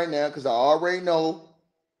screen right now because I already know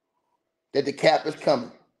that the cap is coming.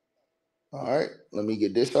 All right, let me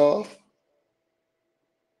get this off,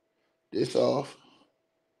 and this off.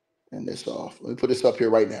 Let me put this up here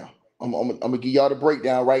right now. I'm gonna give y'all the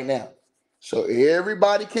breakdown right now so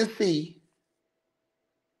everybody can see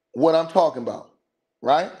what I'm talking about,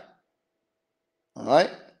 right? All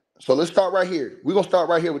right, so let's start right here. We're gonna start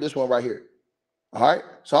right here with this one right here. All right.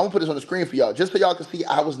 So I'm gonna put this on the screen for y'all, just so y'all can see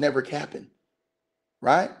I was never capping.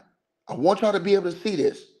 Right. I want y'all to be able to see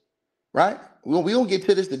this. Right. We don't get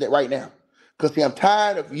to this right now. Because see, I'm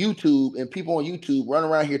tired of YouTube and people on YouTube running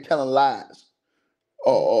around here telling lies.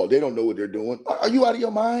 Oh, they don't know what they're doing. Are you out of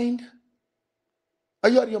your mind? Are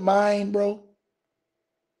you out of your mind, bro?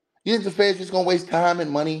 You think the Fed's just gonna waste time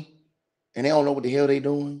and money and they don't know what the hell they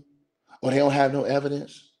doing? Or they don't have no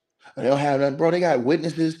evidence? Or they don't have nothing, bro. They got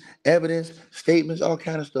witnesses, evidence, statements, all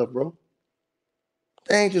kind of stuff, bro.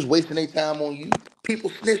 They ain't just wasting their time on you. People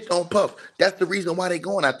snitched on Puff. That's the reason why they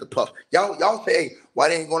going after Puff. Y'all say, hey, why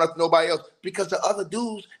they ain't going after nobody else? Because the other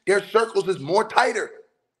dudes, their circles is more tighter.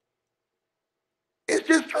 It's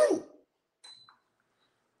just true.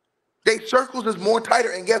 Their circles is more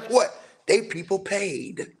tighter, and guess what? They people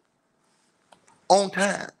paid on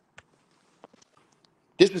time.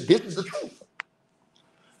 This is the truth.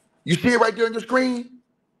 You see it right there on your screen?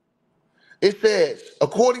 It says,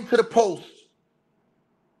 according to the Post,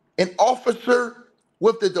 an officer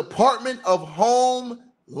with the Department of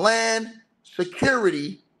Homeland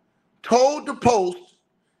Security told the Post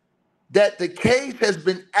that the case has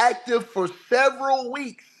been active for several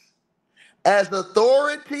weeks as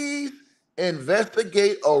authorities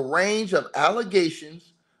investigate a range of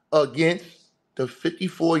allegations against the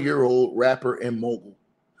 54-year-old rapper and mogul.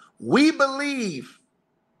 We believe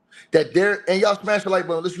that and y'all smash the like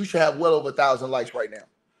button, listen, we should have well over 1,000 likes right now.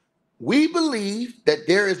 We believe that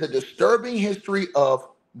there is a disturbing history of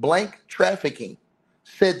blank trafficking,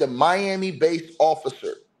 said the Miami-based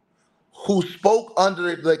officer who spoke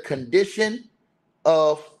under the condition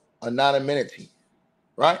of anonymity,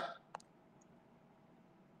 right?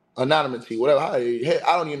 Anonymity, whatever. I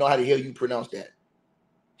don't even know how the hell you pronounce that.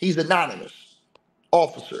 He's anonymous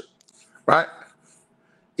officer, right?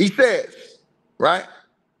 He says, right?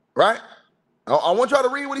 I want y'all to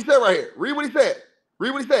read what he said right here. Read what he said.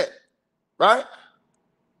 Read what he said, right?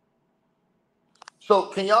 So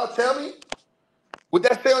can y'all tell me, would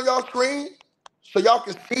that say on y'all screen so y'all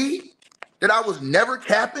can see that I was never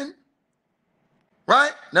capping?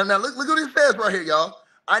 Right? Now look what it says right here, y'all.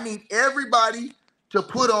 I need everybody to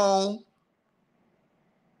put on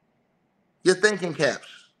your thinking caps.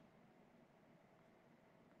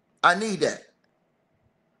 I need that.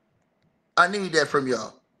 I need that from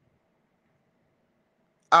y'all.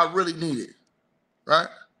 I really need it. Right?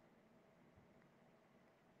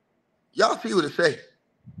 Y'all see what it say.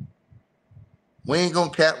 We ain't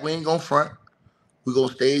gonna cap, we ain't gonna front. We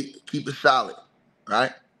gonna keep it solid.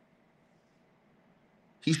 Right?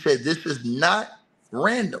 He said this is not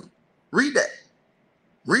random. Read that.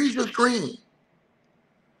 Read your screen.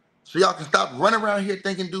 So y'all can stop running around here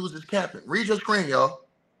thinking dudes is capping. Read your screen, y'all.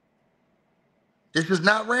 This is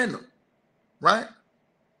not random. Right?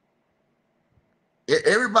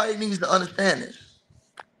 Everybody needs to understand this.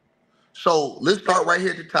 So let's start right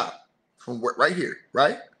here at the top, from right here,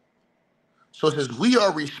 right? So it says, we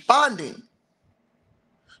are responding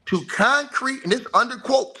to concrete, and this under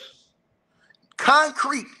quotes,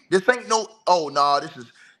 concrete. This ain't no, oh, nah, this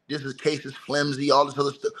is cases flimsy, all this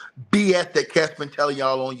other stuff. BS that Cat's been telling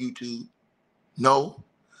y'all on YouTube. No.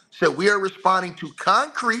 So we are responding to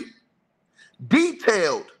concrete,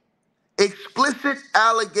 detailed, explicit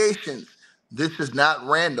allegations. This is not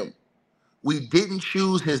random. We didn't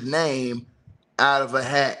choose his name out of a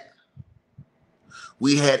hat.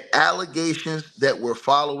 We had allegations that we're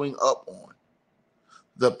following up on.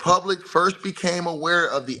 The public first became aware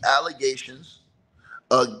of the allegations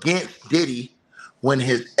against Diddy when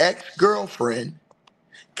his ex-girlfriend,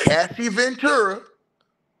 Cassie Ventura,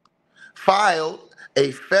 filed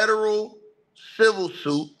a federal civil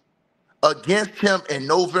suit against him in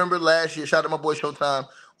November last year. Shout out to my boy Showtime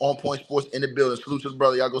on Point Sports in the building. Salute to the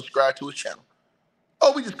brother. Y'all go subscribe to his channel.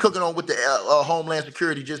 Oh, we just cooking on what the Homeland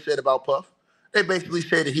Security just said about Puff. They basically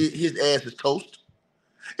said that his ass is toast.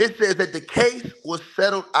 It says that the case was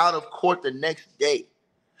settled out of court the next day,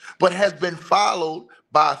 but has been followed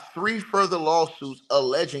by 3 further lawsuits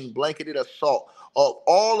alleging blanketed assault, of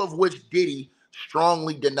all of which Diddy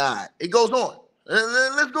strongly denied. It goes on.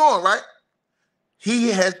 Let's go on, right? He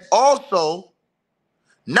has also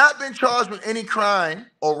not been charged with any crime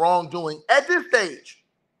or wrongdoing at this stage.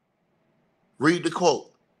 Read the quote.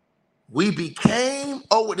 We became,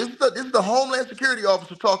 this is the Homeland Security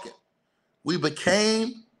officer talking. We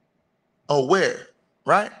became aware,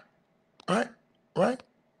 right? Y'all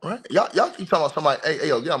keep talking about somebody, hey,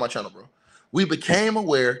 yo, get on my channel, bro. We became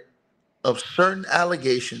aware of certain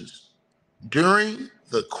allegations during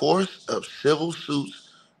the course of civil suits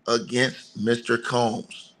against Mr.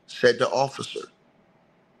 Combs, said the officer.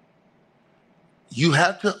 You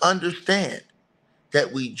have to understand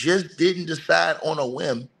that we just didn't decide on a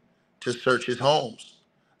whim to search his homes.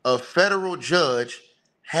 A federal judge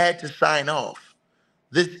had to sign off.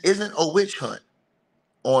 This isn't a witch hunt.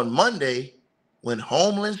 On Monday, when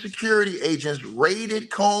Homeland Security agents raided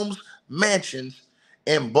Combs' mansions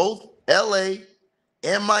in both LA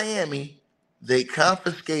and Miami, they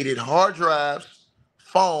confiscated hard drives,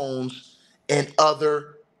 phones, and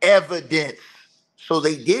other evidence. So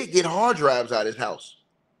they did get hard drives out of his house.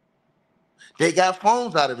 They got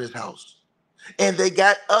phones out of his house. And they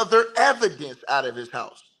got other evidence out of his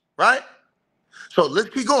house, right? So let's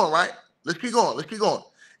keep going, right? Let's keep going. Let's keep going.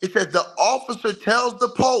 It says the officer tells the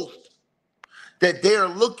Post that they are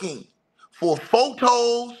looking for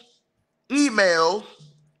photos, emails,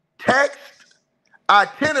 text,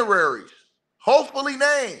 itineraries, hopefully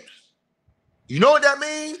names. You know what that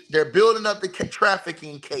means? They're building up the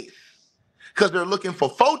trafficking case because they're looking for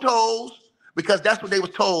photos, because that's what they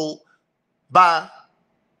was told by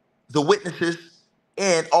the witnesses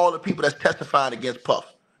and all the people that's testifying against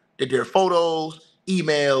Puff, that there are photos,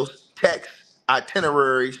 emails, texts,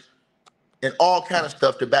 itineraries, and all kind of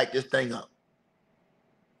stuff to back this thing up.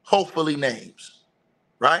 Hopefully names,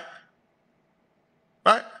 right?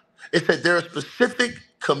 Right? It said there are specific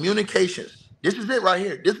communications. This is it right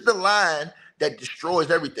here. This is the line that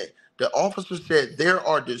destroys everything. The officer said there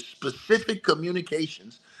are the specific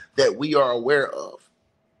communications that we are aware of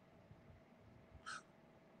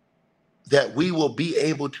that we will be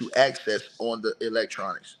able to access on the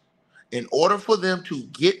electronics. In order for them to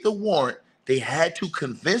get the warrant, they had to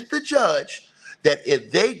convince the judge that if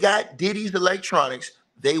they got Diddy's electronics,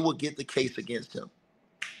 they would get the case against him.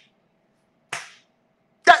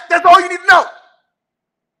 That's all you need to know.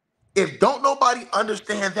 If don't nobody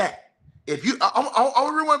understand that, if you, I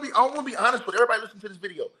really want to be honest with everybody listening to this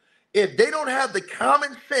video. If they don't have the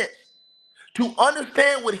common sense to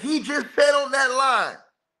understand what he just said on that line,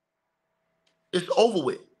 it's over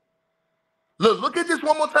with. Look at this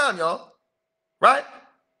one more time, y'all. Right?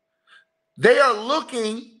 They are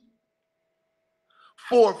looking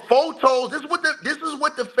for photos. This is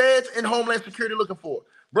what the feds and Homeland Security are looking for.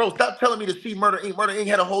 Bro, stop telling me to see Murder Inc. Murder Inc.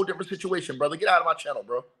 had a whole different situation, brother. Get out of my channel,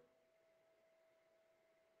 bro.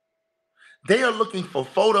 They are looking for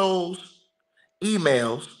photos,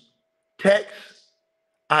 emails, texts,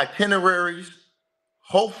 itineraries,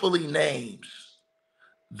 hopefully names.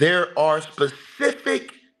 There are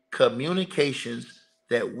specific communications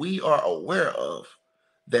that we are aware of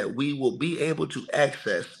that we will be able to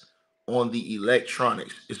access on the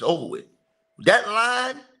electronics. It's over with. That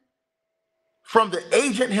line from the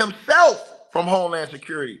agent himself from Homeland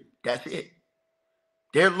Security, that's it.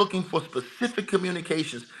 They're looking for specific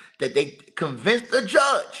communications that they convinced the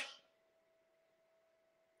judge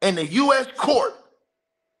in the U.S. court,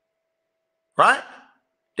 right?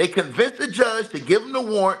 They convinced the judge to give them the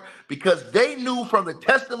warrant because they knew from the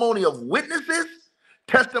testimony of witnesses,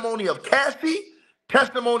 testimony of Cassie,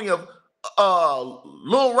 testimony of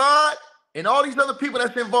Lil Rod, and all these other people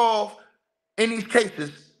that's involved in these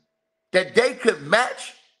cases, that they could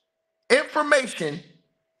match information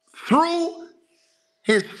through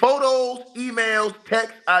his photos, emails,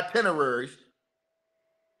 text, itineraries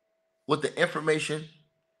with the information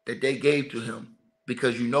that they gave to him.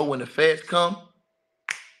 Because you know when the feds come,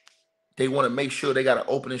 they want to make sure they got an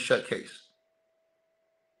open and shut case.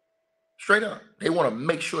 Straight up. They want to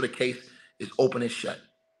make sure the case is open and shut.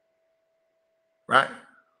 Right?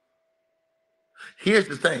 Here's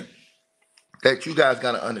the thing that you guys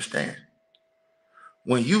got to understand.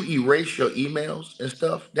 When you erase your emails and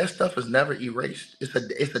stuff, that stuff is never erased. It's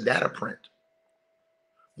a data print.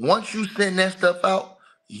 Once you send that stuff out,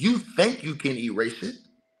 you think you can erase it.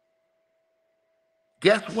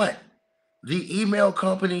 Guess what? The email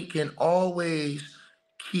company can always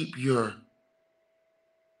keep your...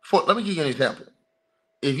 Let me give you an example.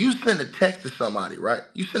 If you send a text to somebody, right?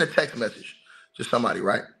 You send a text message to somebody,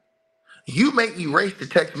 right? You may erase the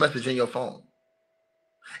text message in your phone.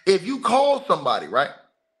 If you call somebody, right?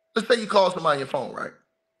 Let's say you call somebody on your phone, right?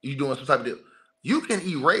 You're doing some type of deal. You can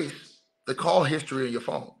erase the call history in your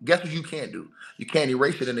phone. Guess what you can't do? You can't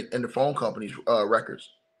erase it in the phone company's records.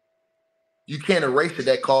 You can't erase that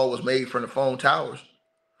that call was made from the phone towers.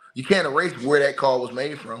 You can't erase where that call was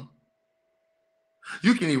made from.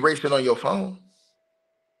 You can erase it on your phone.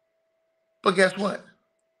 But guess what?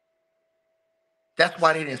 That's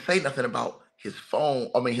why they didn't say nothing about his phone.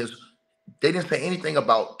 They didn't say anything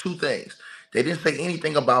about two things. They didn't say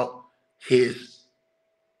anything about his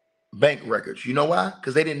bank records. You know why?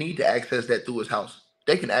 Because they didn't need to access that through his house.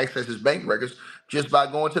 They can access his bank records just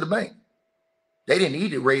by going to the bank. They didn't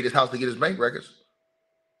need to raid his house to get his bank records.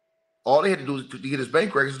 All they had to do to get his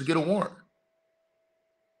bank records to get a warrant.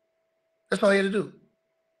 That's all he had to do.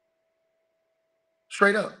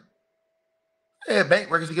 Straight up. They had bank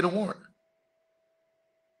records to get a warrant.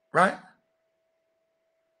 Right?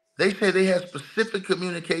 They said they had specific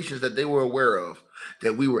communications that they were aware of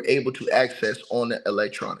that we were able to access on the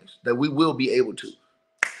electronics, that we will be able to.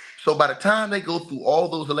 So by the time they go through all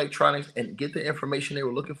those electronics and get the information they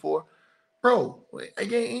were looking for, bro,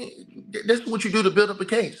 again, this is what you do to build up a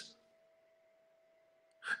case.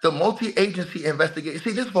 The multi-agency investigation.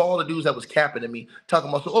 See, this is for all the dudes that was capping at me, talking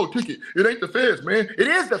about, oh, Ticket, it ain't the feds, man. It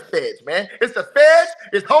is the feds, man. It's the feds,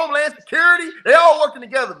 it's Homeland Security. They all working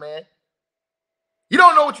together, man. You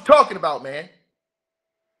don't know what you're talking about, man.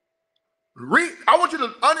 I want you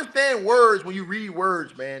to understand words when you read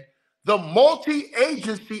words, man. The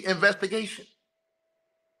multi-agency investigation,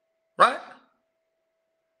 right?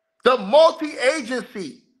 The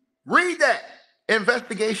multi-agency, read that,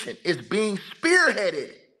 investigation is being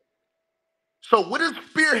spearheaded. So what does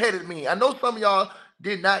spearheaded mean? I know some of y'all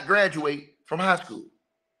did not graduate from high school,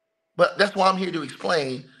 but that's why I'm here to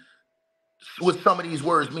explain what some of these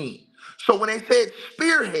words mean. So when they said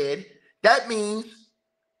spearhead, that means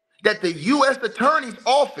that the U.S. Attorney's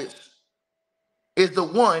Office is the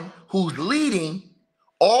one who's leading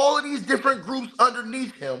all of these different groups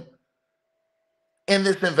underneath him in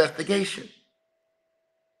this investigation,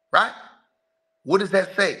 right? What does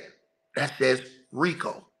that say? That says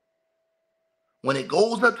RICO. When it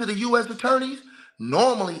goes up to the U.S. attorneys,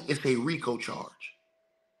 normally it's a RICO charge,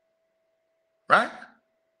 right?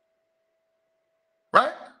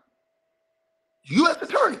 Right? U.S.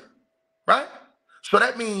 attorney, right? So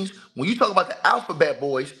that means when you talk about the alphabet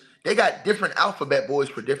boys, they got different alphabet boys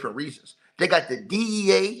for different reasons. They got the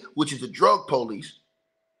DEA, which is the drug police,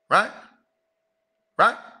 right?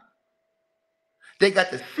 Right? They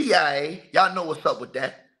got the CIA. Y'all know what's up with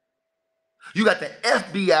that. You got the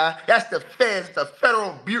FBI. That's the feds, the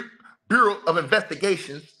Federal Bureau of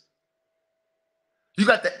Investigations. You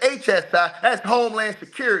got the HSI. That's Homeland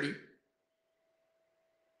Security.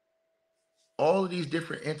 All of these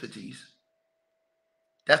different entities.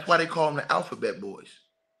 That's why they call them the alphabet boys,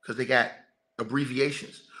 because they got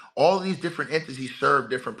abbreviations. All of these different entities serve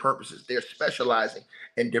different purposes. They're specializing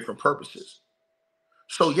in different purposes.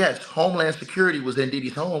 So yes, Homeland Security was in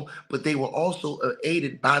Diddy's home, but they were also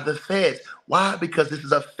aided by the feds. Why? Because this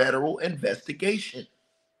is a federal investigation.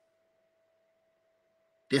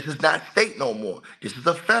 This is not state no more. This is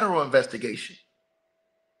a federal investigation.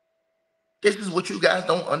 This is what you guys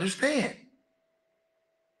don't understand.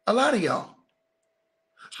 A lot of y'all.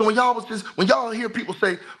 So when y'all hear people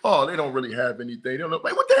say, oh, they don't really have anything, they don't know,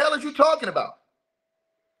 like, what the hell are you talking about?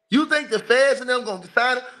 You think the feds and them gonna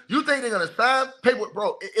decide it? You think they're gonna sign paper?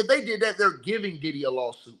 Bro, if they did that, they're giving Diddy a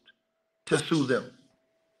lawsuit to sue them.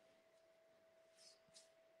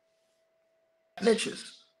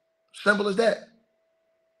 Snitches. Simple as that.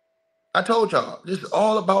 I told y'all, this is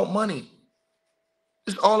all about money.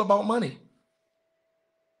 It's all about money.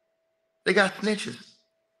 They got snitches.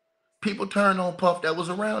 People turned on Puff that was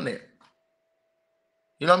around there.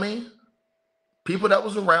 You know what I mean? People that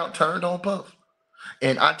was around turned on Puff.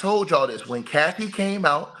 And I told y'all this, when Cassie came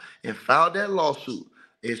out and filed that lawsuit,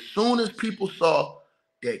 as soon as people saw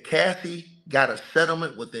that Cassie got a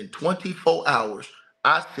settlement within 24 hours,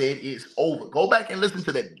 I said it's over. Go back and listen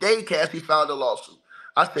to the day Cassie filed the lawsuit.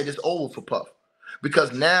 I said it's over for Puff.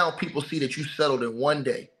 Because now people see that you settled in one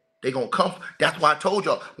day. They're going to come. That's why I told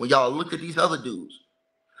y'all, when y'all look at these other dudes,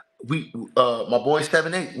 my boy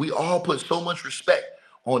 7-8, we all put so much respect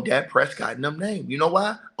on Dak Prescott and them name. You know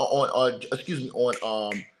why? On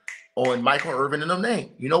Michael Irvin and them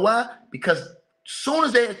name. You know why? Because soon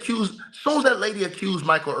as that lady accused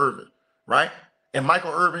Michael Irvin, right? And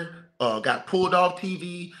Michael Irvin got pulled off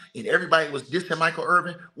TV and everybody was dissing Michael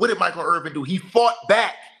Irvin. What did Michael Irvin do? He fought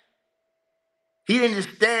back. He didn't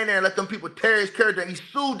just stand there and let them people tear his character. He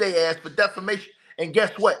sued their ass for defamation. And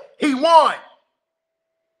guess what? He won.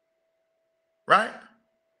 Right?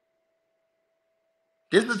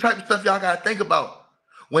 This is the type of stuff y'all got to think about.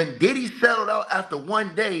 When Diddy settled out after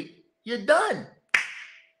one day, you're done.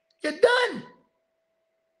 You're done.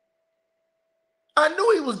 I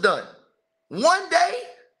knew he was done. One day.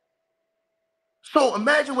 So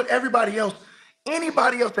imagine what anybody else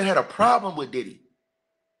that had a problem with Diddy,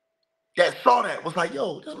 that saw that, was like,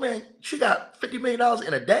 yo, this man, she got $50 million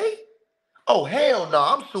in a day? Oh, hell no,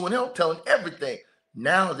 I'm suing him, telling everything.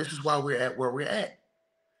 Now this is why we're at where we're at.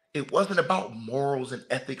 It wasn't about morals and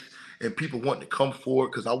ethics and people wanting to come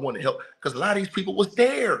forward because I want to help. Because a lot of these people was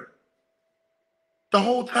there. The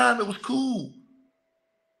whole time it was cool.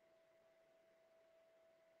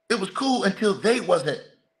 It was cool until they wasn't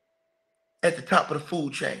at the top of the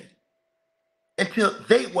food chain. Until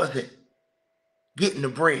they wasn't getting the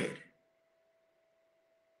bread.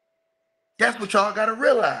 That's what y'all got to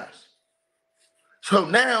realize. So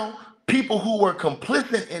now, people who were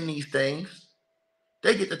complicit in these things,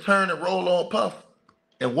 they get to turn and roll on Puff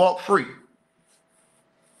and walk free.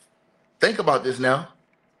 Think about this now,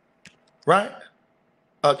 right?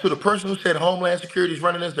 To the person who said Homeland Security is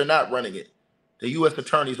running this, they're not running it. The U.S.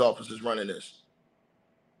 Attorney's Office is running this.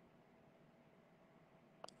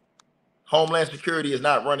 Homeland Security is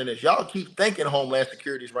not running this. Y'all keep thinking Homeland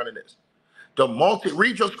Security is running this.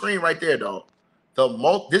 Read your screen right there, dog.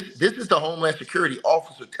 This is the Homeland Security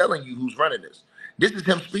officer telling you who's running this. This is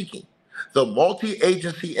him speaking. The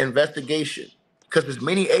multi-agency investigation, because there's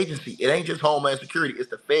many agencies. It ain't just Homeland Security. It's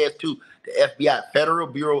the feds too. The FBI, Federal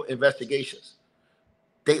Bureau of Investigations.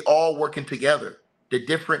 They all working together. The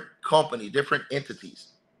different companies, different entities,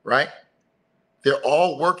 right? They're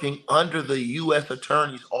all working under the U.S.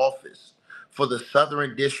 Attorney's Office for the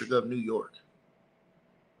Southern District of New York,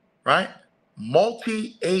 right?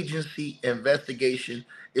 Multi-agency investigation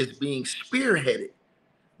is being spearheaded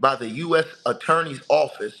by the U.S. Attorney's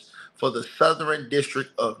Office for the Southern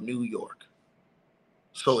District of New York.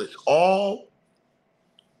 So it's all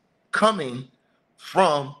coming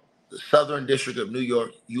from the Southern District of New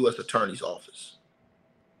York U.S. Attorney's Office.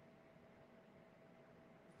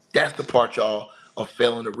 That's the part y'all are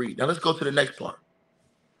failing to read. Now let's go to the next part,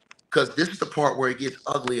 because this is the part where it gets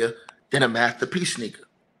uglier than a masterpiece sneaker,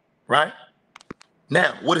 right?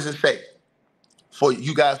 Now, what does it say? For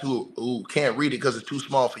you guys who can't read it because it's too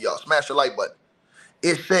small for y'all, smash the like button.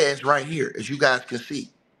 It says right here, as you guys can see,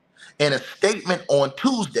 in a statement on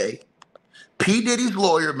Tuesday, P. Diddy's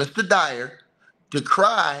lawyer, Mr. Dyer,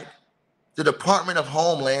 decried the Department of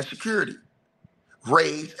Homeland Security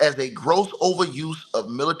raids as a gross overuse of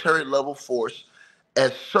military-level force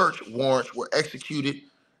as search warrants were executed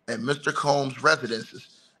at Mr. Combs'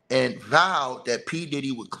 residences, and vowed that P.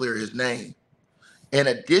 Diddy would clear his name. In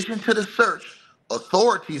addition to the search,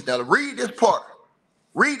 authorities, now read this part.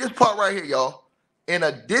 Read this part right here, y'all. In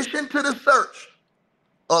addition to the search,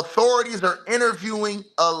 authorities are interviewing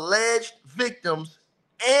alleged victims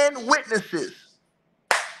and witnesses.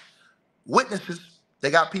 Witnesses,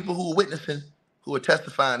 they got people who are witnessing, who are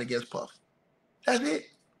testifying against Puff. That's it.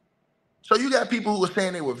 So you got people who are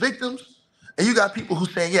saying they were victims, and you got people who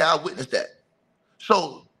are saying, yeah, I witnessed that.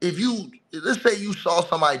 So let's say you saw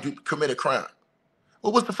somebody commit a crime.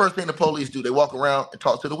 Well, what's the first thing the police do? They walk around and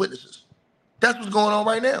talk to the witnesses. That's what's going on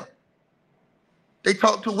right now. They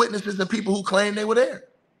talk to witnesses and people who claim they were there,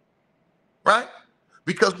 right?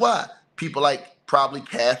 Because why? People like probably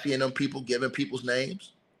Cassie and them people giving people's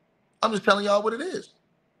names. I'm just telling y'all what it is.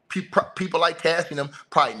 People like Cassie and them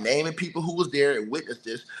probably naming people who was there and witnessed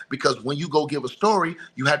this, because when you go give a story,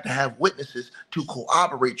 you have to have witnesses to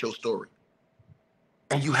corroborate your story.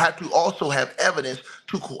 And you have to also have evidence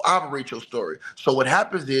to corroborate your story. So what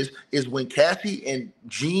happens is when Cassie and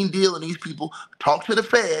Gene Deal and these people talk to the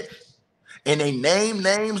feds and they name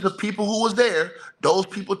names of people who was there, those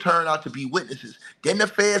people turn out to be witnesses. Then the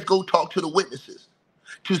feds go talk to the witnesses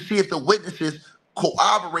to see if the witnesses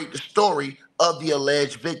corroborate the story of the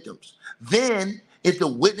alleged victims. Then, if the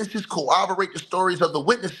witnesses corroborate the stories of the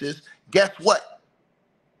witnesses, guess what?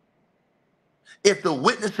 If the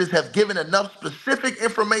witnesses have given enough specific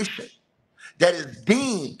information that is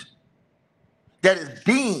deemed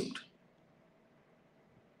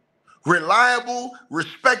reliable,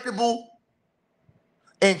 respectable,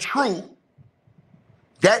 and true,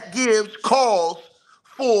 that gives cause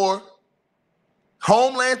for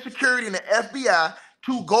Homeland Security and the FBI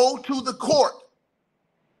to go to the court,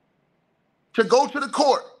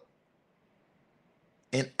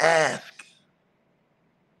 and ask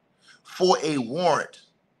for a warrant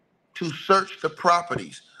to search the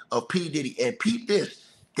properties of P. Diddy. And peep this,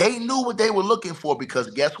 they knew what they were looking for, because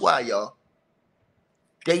guess why, y'all?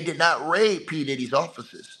 They did not raid P. Diddy's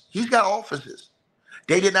offices. He's got offices.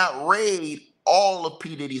 They did not raid all of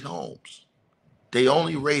P. Diddy's homes. They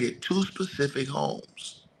only raided 2 specific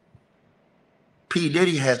homes. P.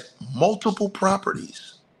 Diddy has multiple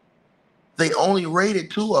properties. They only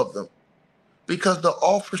raided 2 of them because the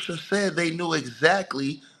officer said they knew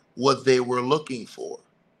exactly what they were looking for.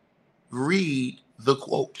 Read the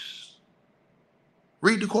quotes.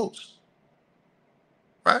 Read the quotes.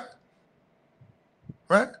 Right?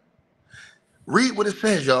 Right? Read what it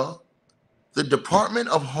says, y'all. The Department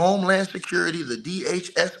of Homeland Security, the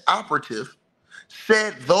DHS operative,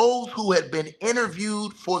 said those who had been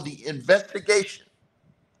interviewed for the investigation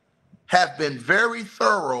have been very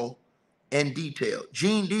thorough and detailed.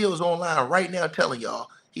 Gene Deal is online right now telling y'all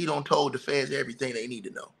he done told the feds everything they need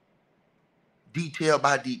to know. Detail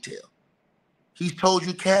by detail. He's told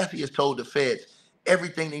you, Cassie has told the feds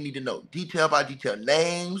everything they need to know, detail by detail,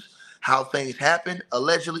 names, how things happen,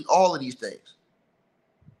 allegedly, all of these things,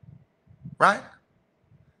 right?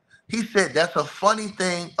 He said that's a funny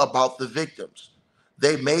thing about the victims.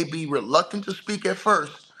 They may be reluctant to speak at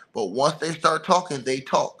first, but once they start talking, they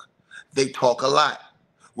talk. They talk a lot.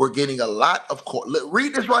 We're getting a lot of,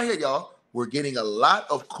 read this right here, y'all. We're getting a lot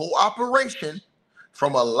of cooperation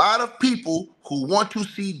from a lot of people who want to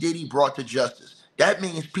see Diddy brought to justice. That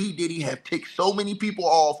means P. Diddy have ticked so many people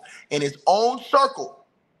off in his own circle,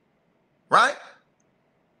 right?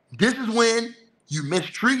 This is when you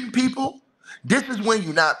mistreating people. This is when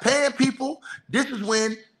you're not paying people. This is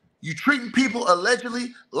when you treating people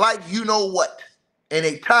allegedly like you know what. And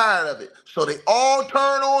they tired of it. So they all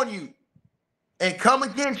turn on you and come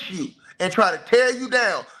against you and try to tear you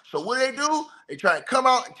down. So what do? They try to come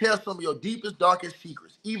out and tell some of your deepest, darkest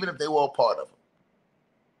secrets, even if they were a part of them.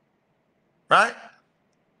 Right?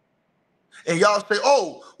 And y'all say,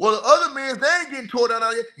 oh, well, the other men, they ain't getting tore down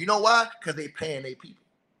out here. You know why? Because they paying their people.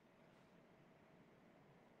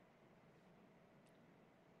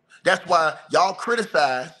 That's why y'all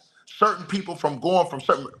criticize certain people from going from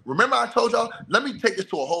certain. Remember I told y'all, let me take this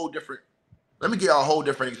to a whole different, let me give y'all a whole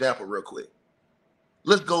different example real quick.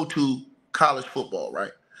 Let's go to college football,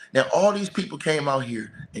 right? Now, all these people came out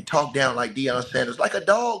here and talked down like Deion Sanders, like a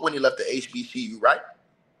dog when he left the HBCU, right?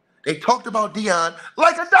 They talked about Deion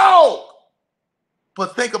like a dog.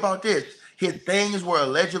 But think about this. His things were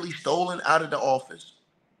allegedly stolen out of the office.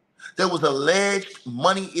 There was alleged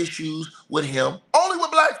money issues with him, only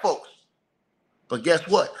with black folks. But guess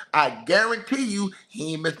what? I guarantee you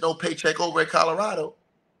he ain't missed no paycheck over at Colorado.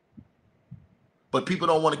 But people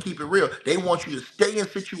don't want to keep it real. They want you to stay in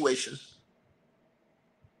situations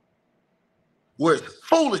where it's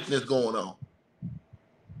foolishness going on.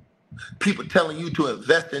 People telling you to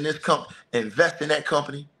invest in this company, invest in that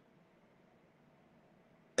company,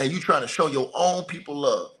 and you trying to show your own people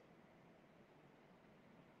love.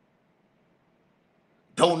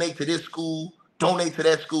 Donate to this school, donate to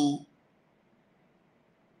that school.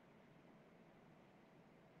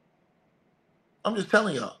 I'm just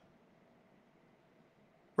telling y'all.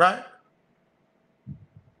 Right?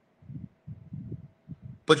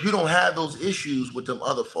 But you don't have those issues with them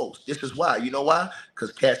other folks. This is why. You know why?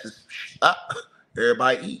 Because cats is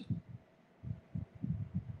everybody eat.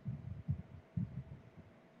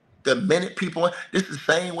 The minute people, this is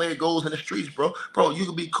the same way it goes in the streets, bro. Bro, you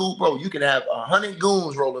can be cool, bro. You can have 100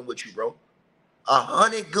 goons rolling with you, bro.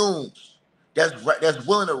 100 goons that's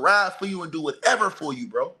willing to ride for you and do whatever for you,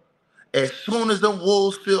 bro. As soon as them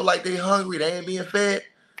wolves feel like they hungry, they ain't being fed,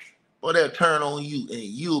 well, they'll turn on you and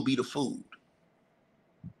you'll be the food.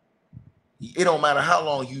 It don't matter how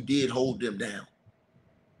long you did hold them down.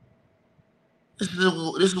 This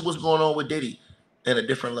is what's going on with Diddy at a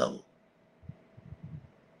different level.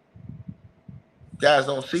 Guys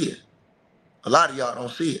don't see it. A lot of y'all don't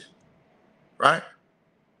see it, right?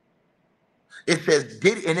 It says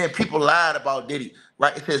Diddy, and then people lied about Diddy,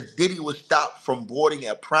 right? It says Diddy was stopped from boarding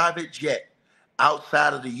a private jet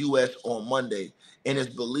outside of the U.S. on Monday and is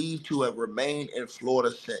believed to have remained in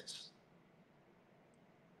Florida since.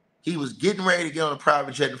 He was getting ready to get on a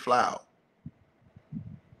private jet and fly out.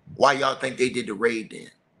 Why y'all think they did the raid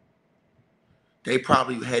then? They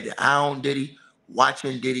probably had the eye on Diddy,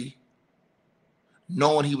 watching Diddy,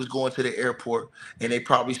 knowing he was going to the airport, and they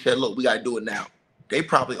probably said, look, we got to do it now. They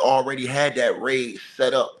probably already had that raid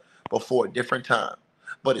set up before a different time.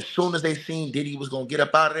 But as soon as they seen Diddy was going to get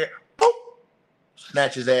up out of there, boop,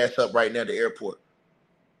 snatch his ass up right near the airport.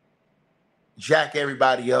 Jack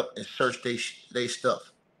everybody up and search they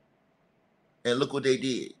stuff. And look what they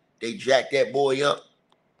did. They jacked that boy up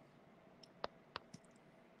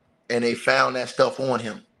and they found that stuff on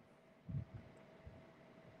him.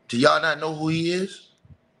 Do y'all not know who he is?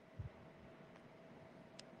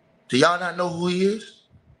 Do y'all not know who he is?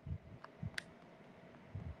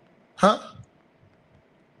 Huh?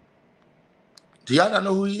 Do y'all not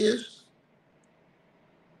know who he is?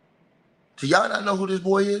 Do y'all not know who this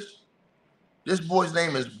boy is? This boy's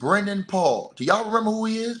name is Brendan Paul. Do y'all remember who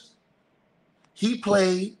he is? He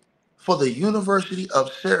played for the University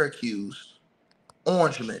of Syracuse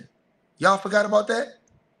Orangemen. Y'all forgot about that?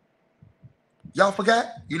 Y'all forgot?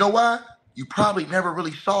 You know why? You probably never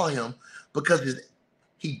really saw him because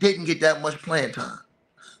he didn't get that much playing time.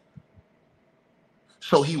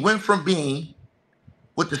 So he went from being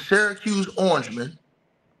with the Syracuse Orangemen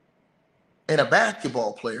and a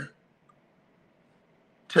basketball player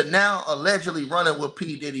to now allegedly running with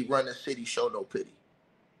P. Diddy, running City Show No Pity.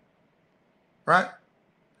 Right?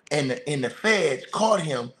 And the feds caught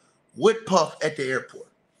him with Puff at the airport.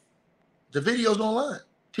 The video's online.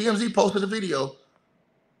 TMZ posted a video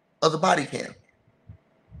of the body cam.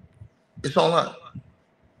 It's online.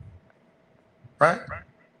 Right?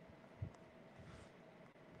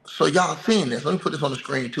 So y'all seen this. Let me put this on the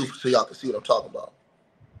screen too so y'all can see what I'm talking about.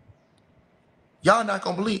 Y'all not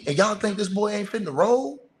gonna believe. And y'all think this boy ain't finna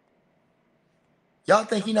roll? Y'all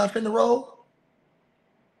think he not finna roll?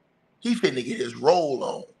 He finna get his roll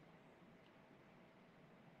on.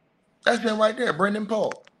 That's him right there, Brendan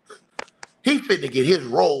Paul. He finna get his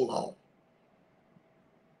roll on.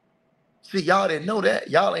 See, y'all didn't know that.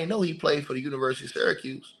 Y'all ain't know he played for the University of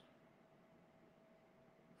Syracuse.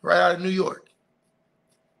 Right out of New York.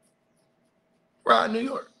 Right out of New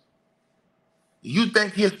York. You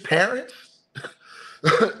think his parents,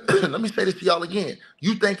 let me say this to y'all again.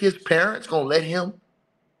 You think his parents gonna let him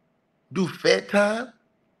do Fed time?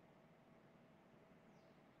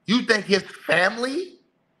 You think his family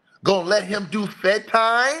gonna let him do Fed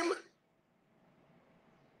time?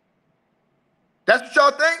 That's what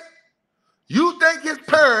y'all think? You think his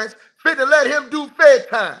parents finna let him do Fed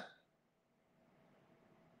time?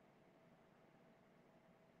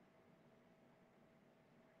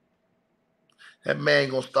 That man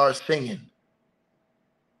gonna start singing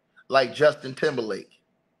like Justin Timberlake.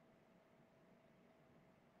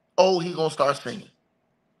 Oh, he gonna start singing.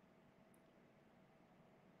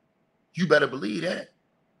 You better believe that.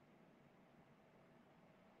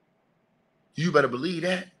 You better believe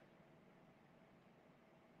that.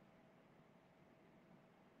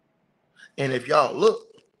 And if y'all look,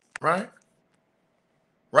 right?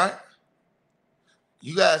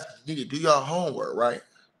 You guys need to do your homework, right?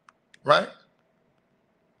 Right?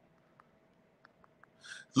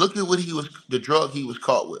 Look at what the drug he was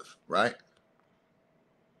caught with, right?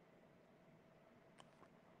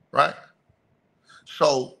 Right?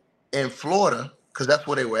 So in Florida, because that's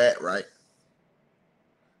where they were at, right?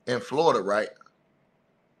 In Florida, right?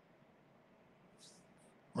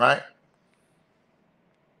 Right?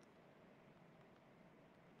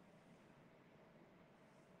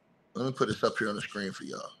 Let me put this up here on the screen for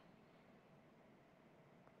y'all.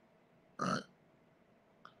 Right?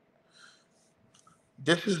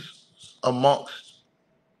 This is amongst,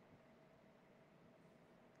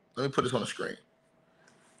 let me put this on the screen.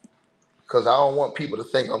 Because I don't want people to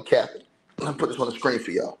think I'm capping. Let me put this on the screen for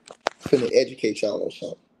y'all. I'm finna educate y'all on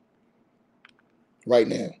something. Right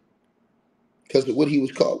now. Because of what he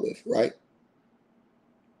was caught with, right?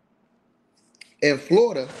 In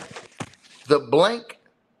Florida, the blank,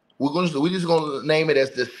 we're just gonna name it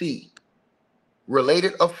as the C.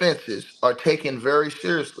 Related offenses are taken very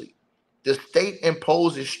seriously. The state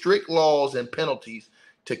imposes strict laws and penalties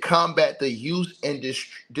to combat the use and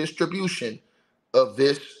distribution of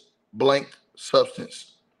this blank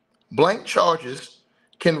substance. Blank charges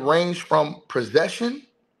can range from possession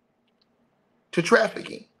to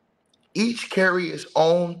trafficking. Each carry its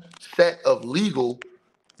own set of legal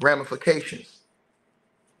ramifications.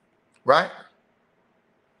 Right?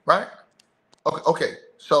 Right? Okay.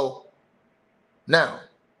 So now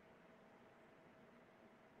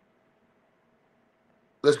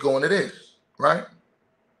let's go into this. Right?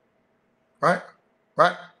 Right?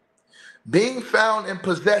 Right? Being found in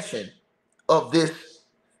possession of this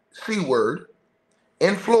C word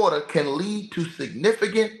in Florida can lead to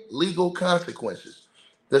significant legal consequences.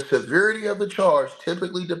 The severity of the charge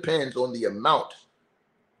typically depends on the amount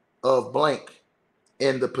of blank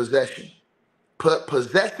in the possession.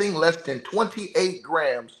 Possessing less than 28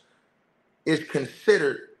 grams is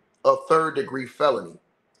considered a third-degree felony.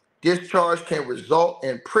 This charge can result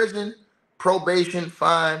in prison, probation,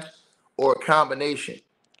 fines, or a combination.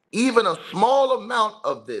 Even a small amount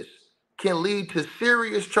of this can lead to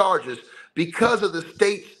serious charges because of the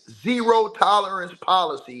state's zero tolerance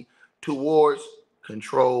policy towards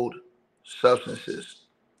controlled substances.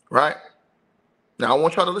 Right? Now, I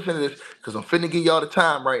want y'all to listen to this because I'm finna give y'all the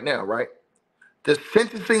time right now, right? The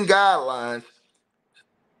sentencing guidelines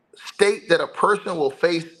state that a person will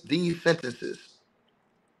face these sentences: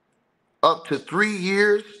 up to 3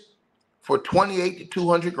 years for 28 to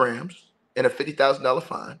 200 grams and a $50,000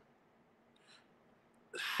 fine,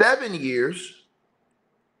 7 years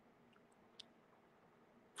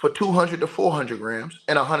for 200 to 400 grams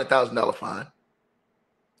and a $100,000 fine,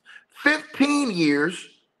 15 years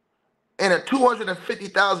and a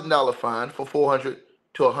 $250,000 fine for 400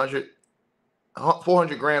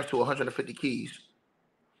 grams to 150 keys,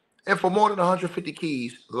 and for more than 150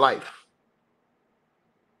 keys, life.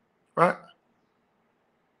 Right?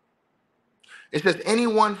 It says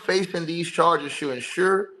anyone facing these charges should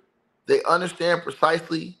ensure they understand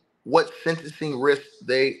precisely what sentencing risks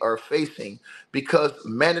they are facing because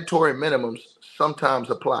mandatory minimums sometimes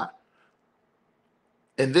apply.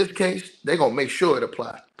 In this case, they're going to make sure it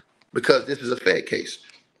applies. because this is a Fed case.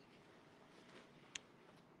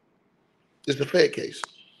 This is a Fed case.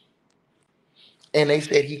 And they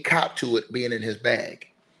said he copped to it being in his bag.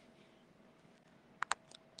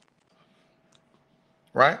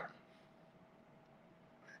 Right?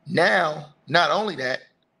 Now, not only that,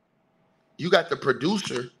 you got the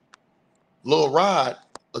producer, Lil Rod,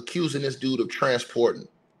 accusing this dude of transporting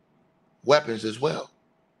weapons as well.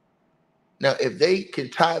 Now, if they can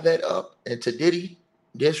tie that up into Diddy,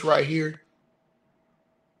 this right here,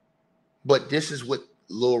 but this is what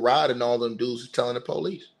Lil Rod and all them dudes are telling the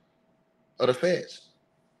police or the feds.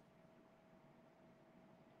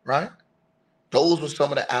 Right? Those were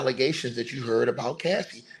some of the allegations that you heard about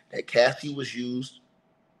Cassie, that Cassie was used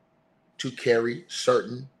to carry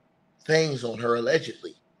certain things on her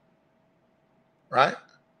allegedly. Right?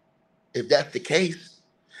 If that's the case,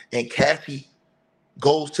 and Cassie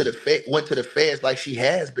goes to the Fed, went to the feds like she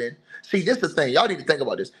has been. See, this is the thing. Y'all need to think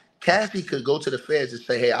about this. Cassie could go to the feds and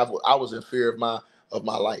say, "Hey, I was in fear of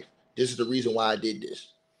my life. This is the reason why I did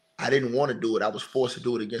this. I didn't want to do it. I was forced to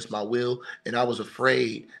do it against my will, and I was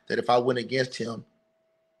afraid that if I went against him,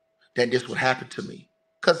 then this would happen to me."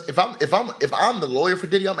 Because if I'm the lawyer for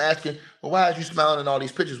Diddy, I'm asking, well, why is you smiling in all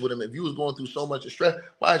these pictures with him? If you was going through so much stress,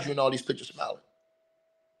 why is you in all these pictures smiling?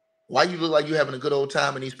 Why you look like you having a good old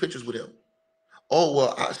time in these pictures with him? Oh,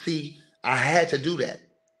 well, I had to do that.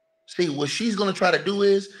 See, what she's gonna try to do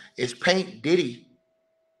is paint Diddy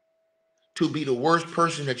to be the worst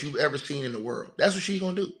person that you've ever seen in the world. That's what she's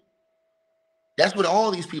gonna do. That's what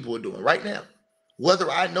all these people are doing right now.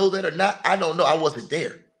 Whether I know that or not, I don't know. I wasn't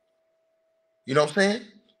there. You know what I'm saying?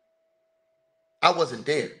 I wasn't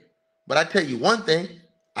there. But I tell you one thing,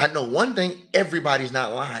 I know one thing, everybody's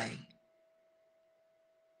not lying.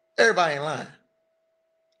 Everybody ain't lying.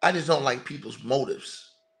 I just don't like people's motives.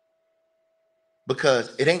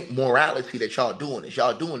 Because it ain't morality that y'all doing this.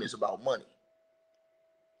 Y'all doing this about money.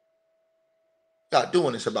 Y'all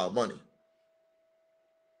doing this about money.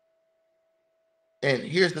 And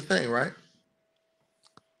here's the thing, right?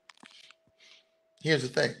 Here's the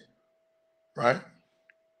thing, right?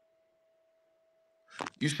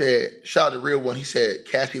 You said, shout out to Real One. He said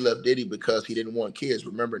Cassie left Diddy because he didn't want kids.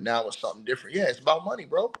 Remember, now it's something different. Yeah, it's about money,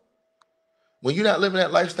 bro. When you're not living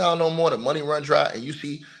that lifestyle no more, the money run dry, and you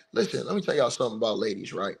see, listen, let me tell y'all something about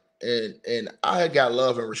ladies, right? And I got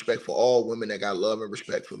love and respect for all women that got love and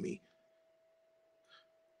respect for me.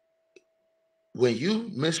 When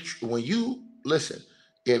you listen,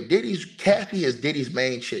 if Cassie is Diddy's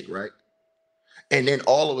main chick, right? And then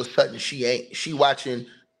all of a sudden she watching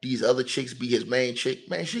these other chicks be his main chick,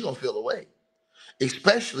 man, she gonna feel away.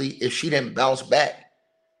 Especially if she didn't bounce back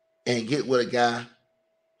and get with a guy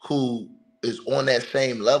who is on that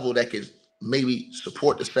same level that can maybe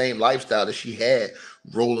support the same lifestyle that she had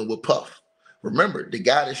rolling with Puff. Remember, the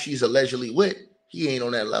guy that she's allegedly with, he ain't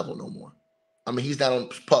on that level no more. I mean, he's not on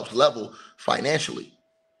Puff's level financially.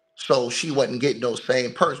 So she wasn't getting those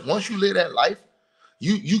same perks. Once you live that life,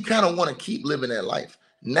 you kind of want to keep living that life.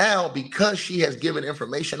 Now, because she has given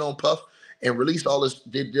information on Puff and released all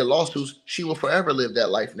their lawsuits, she will forever live that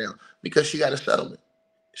life now because she got a settlement.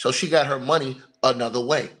 So she got her money another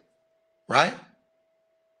way, right?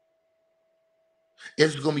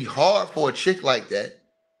 It's going to be hard for a chick like that.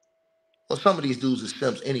 Well, some of these dudes are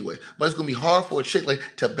simps anyway, but it's going to be hard for a chick like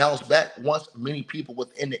to bounce back once many people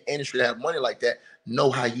within the industry that have money like that know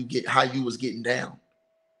how you was getting down.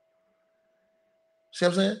 See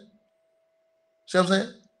what I'm saying? See what I'm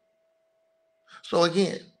saying? So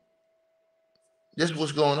again, this is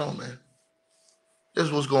what's going on, man. This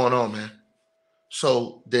is what's going on, man.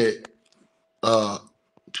 So that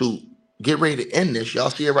to get ready to end this, y'all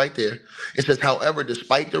see it right there. It says, however,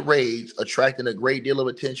 despite the raids attracting a great deal of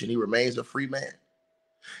attention, he remains a free man.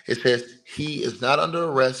 It says he is not under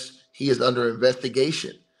arrest, he is under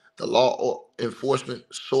investigation. The law enforcement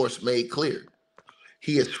source made clear.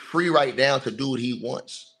 He is free right now to do what he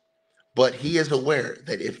wants. But he is aware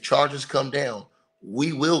that if charges come down,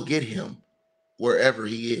 we will get him wherever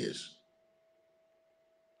he is.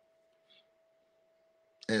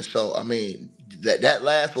 And so, I mean, that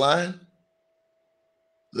last line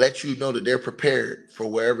lets you know that they're prepared for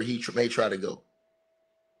wherever he may try to go.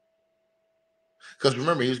 Because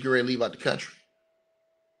remember, he's getting ready to leave out the country.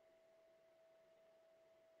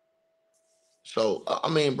 So, I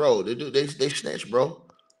mean, bro, they snitched, bro.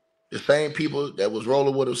 The same people that was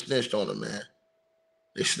rolling with him snitched on him, man.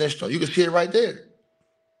 They snitched on him. You can see it right there.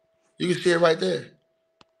 You can see it right there.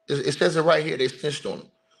 It says it right here. They snitched on him.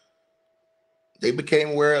 They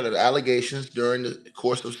became aware of the allegations during the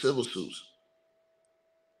course of civil suits.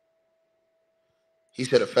 He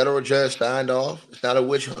said a federal judge signed off. It's not a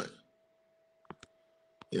witch hunt.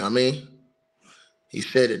 You know what I mean? He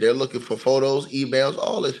said that they're looking for photos, emails,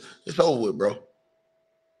 all this. It's over with, bro.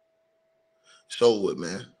 It's over with,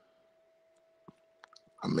 man.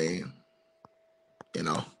 I mean, you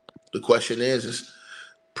know, the question is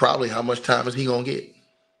probably how much time is he gonna get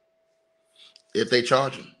if they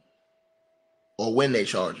charge him or when they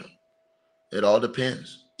charge him. It all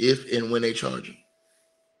depends if and when they charge him.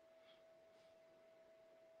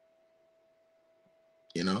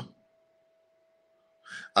 You know,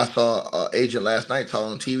 I saw agent last night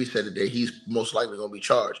talking on TV said that he's most likely gonna be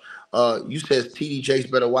charged. You said TD Jakes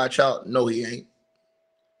better watch out. No, he ain't.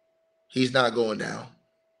 He's not going down.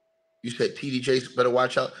 You said TD Jakes better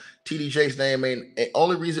watch out. TD Jakes' name ain't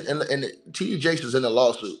only reason, and TD Jakes is in the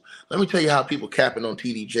lawsuit. Let me tell you how people capping on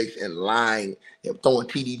TD Jakes and lying and throwing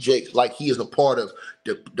TD Jakes like he is a part of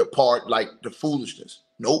the part, like the foolishness.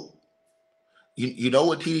 Nope. You know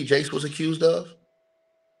what TD Jakes was accused of?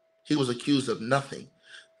 He was accused of nothing.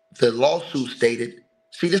 The lawsuit stated,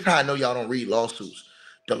 see, this is how I know y'all don't read lawsuits.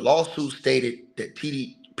 The lawsuit stated that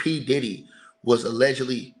P. Diddy was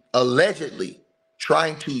allegedly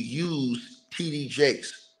trying to use TD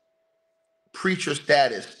Jakes' preacher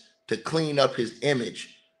status to clean up his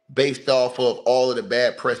image based off of all of the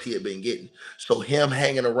bad press he had been getting. So him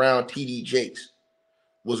hanging around TD Jakes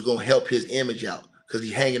was going to help his image out because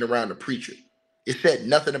he's hanging around the preacher. It said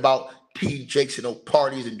nothing about TD Jakes and no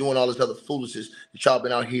parties and doing all this other foolishness that y'all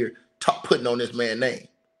been out here putting on this man's name.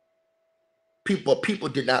 People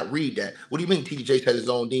did not read that. What do you mean TD Jakes had his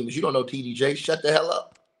own demons? You don't know TD Jakes. Shut the hell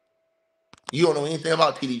up. You don't know anything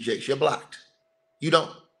about TD Jakes. You're blocked. You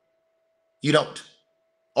don't. You don't.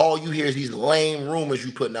 All you hear is these lame rumors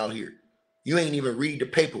you putting out here. You ain't even read the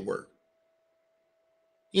paperwork.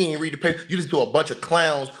 You ain't read the paper. You listen to a bunch of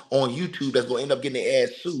clowns on YouTube that's gonna end up getting their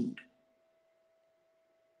ass sued.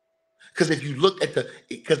 Because if you look at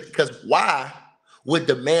because why would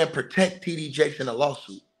the man protect TD Jakes in a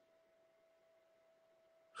lawsuit,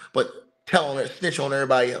 but snitch on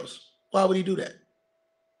everybody else? Why would he do that?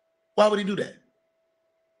 Why would he do that?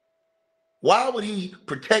 Why would he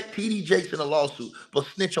protect TD Jakes in a lawsuit, but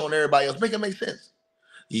snitch on everybody else? Make it make sense.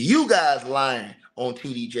 You guys lying on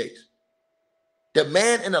TD Jakes. The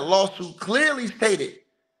man in the lawsuit clearly stated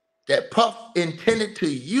that Puff intended to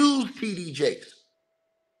use TD Jakes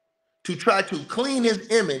to try to clean his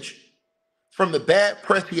image from the bad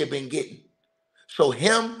press he had been getting. So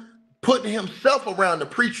him putting himself around the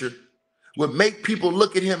preacher would make people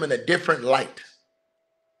look at him in a different light.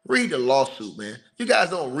 Read the lawsuit, man. You guys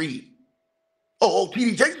don't read. Oh,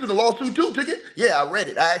 TD Jakes is in the lawsuit too, Ticket? Yeah, I read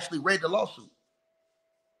it. I actually read the lawsuit.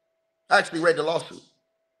 I actually read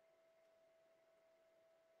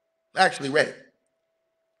it.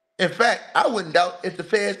 In fact, I wouldn't doubt if the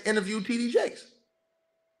feds interviewed TD Jakes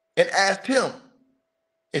and asked him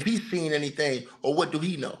if he's seen anything or what do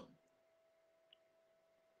he know.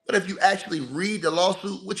 But if you actually read the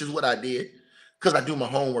lawsuit, which is what I did, because I do my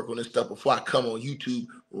homework on this stuff before I come on YouTube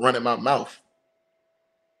running my mouth,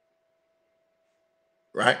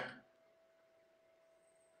 right?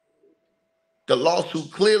 The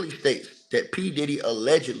lawsuit clearly states that P. Diddy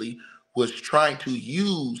allegedly was trying to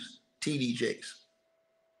use TD Jakes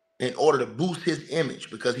in order to boost his image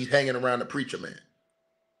because he's hanging around the preacher man.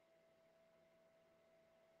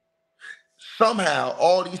 Somehow,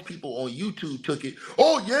 all these people on YouTube took it.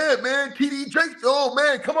 Oh, yeah, man, TD Jakes. Oh,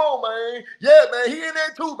 man, come on, man. Yeah, man, he in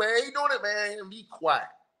there too, man. He doing it, man. Be quiet.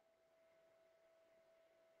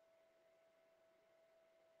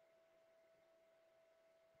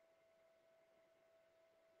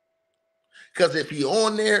 Because if he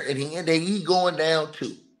on there and he going down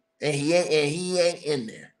too, and he ain't in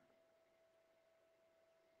there.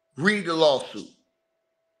 Read the lawsuit.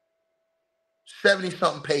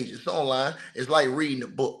 70-something pages. It's online. It's like reading a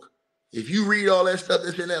book. If you read all that stuff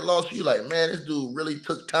that's in that lawsuit, you're like, man, this dude really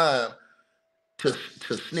took time to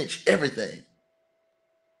snitch everything.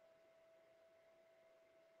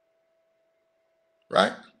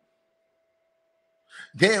 Right?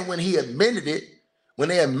 Then when he amended it, when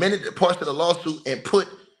they amended the parts of the lawsuit and put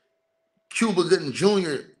Cuba Gooding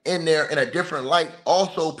Jr. in there in a different light,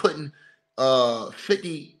 also putting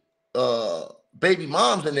 50 baby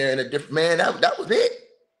moms in there in a different, man, that was it.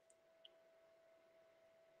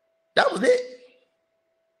 That was it.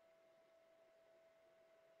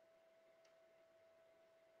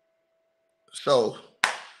 So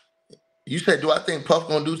you said, do I think Puff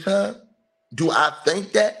gonna do time? Do I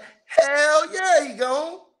think that? Hell yeah, he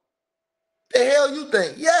gone. The hell you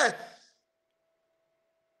think? Yes.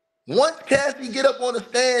 Once Cassie get up on the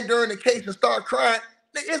stand during the case and start crying,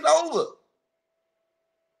 it's over.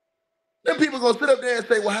 Then people gonna sit up there and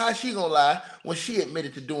say, well, how is she gonna lie when she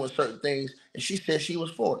admitted to doing certain things and she said she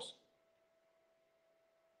was forced?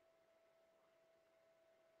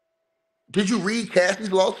 Did you read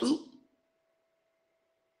Cassie's lawsuit?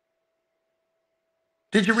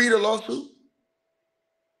 Did you read her lawsuit?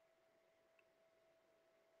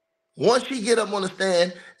 Once she get up on the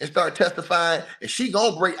stand and start testifying, and she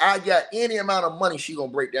gonna break, I got any amount of money, she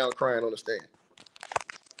gonna break down crying on the stand.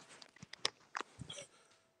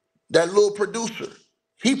 That little producer,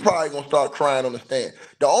 he probably gonna start crying on the stand.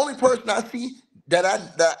 The only person I see that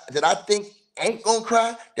I think ain't gonna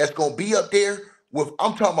cry, that's gonna be up there with,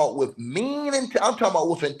 I'm talking about with I'm talking about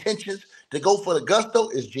with intentions to go for the gusto,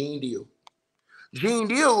 is Gene Deal. Gene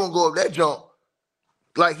Deal gonna go up that jump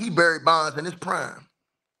like he Barry Bonds in his prime.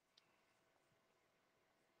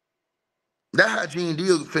 That's how Gene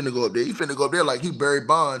Deal finna go up there. He finna go up there like he Barry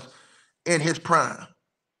Bonds in his prime.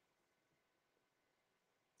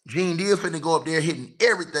 Gene Deal finna go up there hitting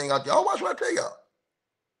everything out there. Oh, watch what I tell y'all.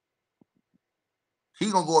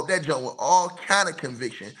 He gonna go up that jump with all kind of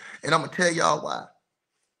conviction. And I'm gonna tell y'all why.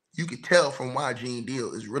 You can tell from why Gene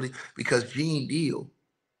Deal is really, because Gene Deal,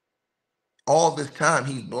 all this time,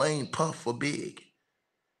 he blamed Puff for Big.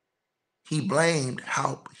 He blamed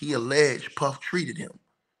how he alleged Puff treated him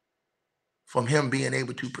from him being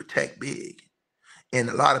able to protect Big. And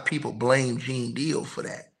a lot of people blame Gene Deal for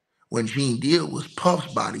that, when Gene Deal was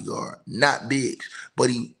Puff's bodyguard, not Big's. But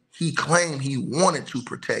he claimed he wanted to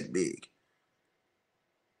protect Big.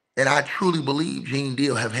 And I truly believe Gene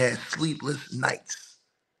Deal have had sleepless nights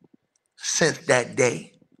since that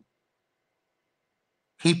day.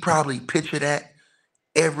 He probably pictured that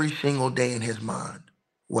every single day in his mind.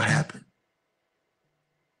 What happened?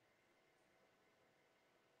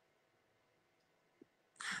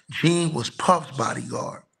 Gene was Puff's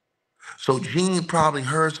bodyguard. So Gene probably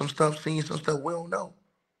heard some stuff, seen some stuff we don't know.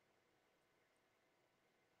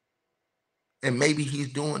 And maybe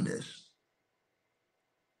he's doing this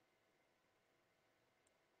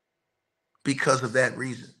because of that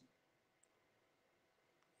reason.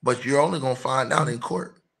 But you're only going to find out in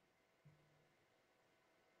court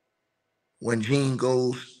when Gene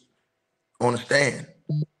goes on the stand.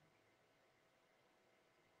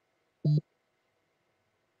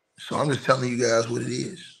 So I'm just telling you guys what it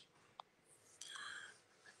is.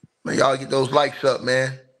 Man, y'all get those likes up,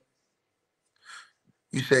 man.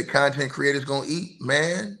 You said content creators gonna eat?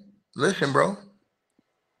 Man, listen, bro.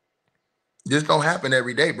 This don't happen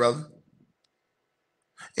every day, brother.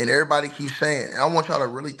 And everybody keeps saying, and I want y'all to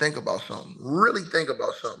really think about something. Really think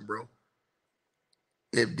about something, bro.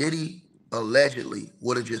 If Diddy allegedly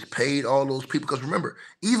would have just paid all those people, because remember,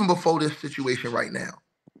 even before this situation right now,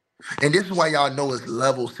 and this is why y'all know it's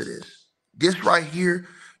levels to this. This right here,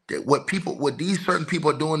 that what these certain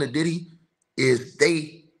people are doing to Diddy is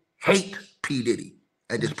they hate P. Diddy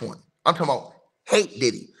at this point. I'm talking about hate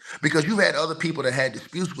Diddy. Because you've had other people that had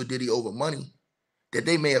disputes with Diddy over money, that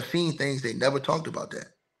they may have seen things, they never talked about that.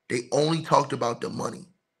 They only talked about the money.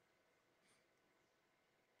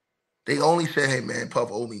 They only said, hey man, Puff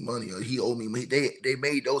owed me money, or he owed me money. They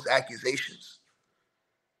made those accusations.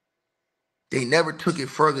 They never took it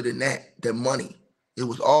further than that, the money. It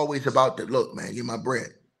was always about the, look, man, get my bread.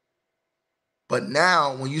 But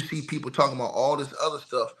now when you see people talking about all this other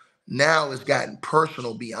stuff, now it's gotten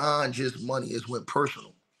personal beyond just money. It's went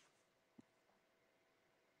personal.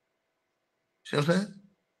 See what I'm saying?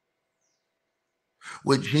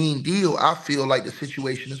 With Gene Deal, I feel like the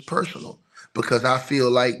situation is personal because I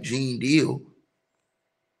feel like Gene Deal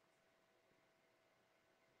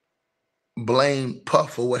blamed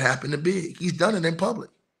Puff for what happened to Big. He's done it in public.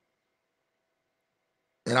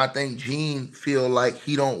 And I think Gene feel like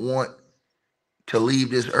he don't want to leave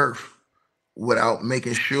this earth without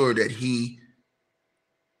making sure that he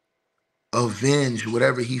avenge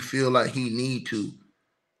whatever he feel like he need to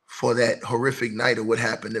for that horrific night of what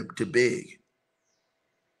happened to Big.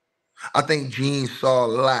 I think Gene saw a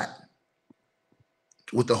lot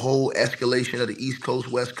with the whole escalation of the East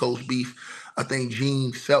Coast, West Coast beef. I think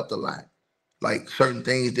Gene felt a lot. Like certain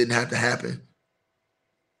things didn't have to happen.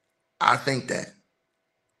 I think that.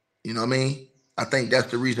 You know what I mean? I think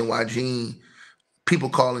that's the reason why Gene, people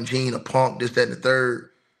calling Gene a punk, this, that, and the third.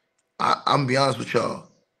 I'm gonna be honest with y'all.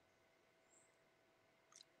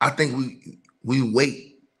 I think we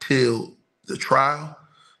wait till the trial,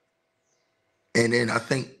 and then I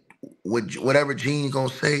think whatever Gene's gonna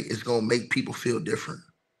say is gonna make people feel different.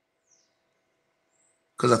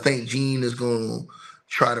 Because I think Gene is gonna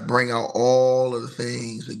try to bring out all of the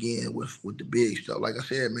things again with the big stuff. Like I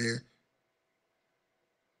said, man,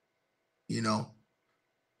 you know,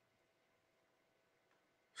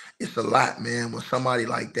 It's a lot, man. When somebody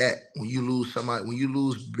like that, when you lose somebody, when you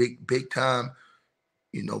lose big time,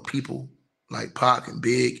 people like Pac and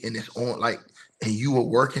Big, and it's on like, and you were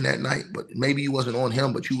working that night, but maybe you wasn't on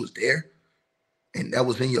him, but you was there, and that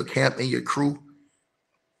was in your camp and your crew.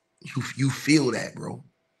 You feel that, bro.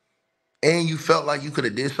 And you felt like you could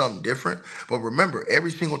have did something different. But remember,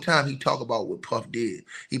 every single time he talked about what Puff did,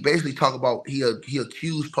 he basically talked about he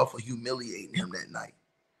accused Puff of humiliating him that night.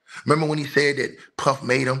 Remember when he said that Puff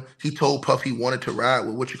made him? He told Puff he wanted to ride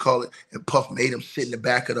with what you call it, and Puff made him sit in the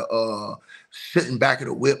back of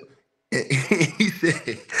the whip. And he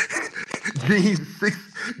said,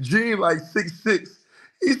 Gene like 6'6".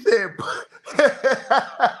 He said,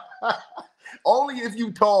 only if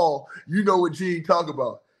you tall, you know what Gene talk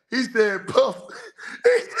about. He said, Puff.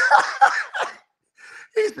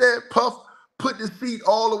 He said, Puff put the seat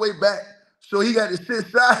all the way back, so he got to sit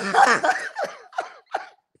side.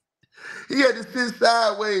 He had to sit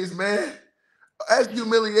sideways, man. That's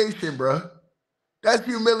humiliation, bro. That's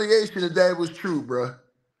humiliation if that was true, bro.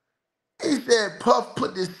 He said Puff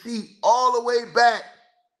put the seat all the way back,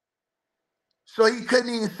 so he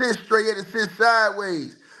couldn't even sit straight. He had to sit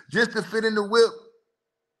sideways just to fit in the whip.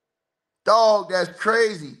 Dog, that's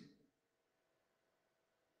crazy.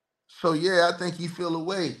 So, yeah, I think he feel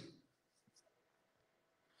away.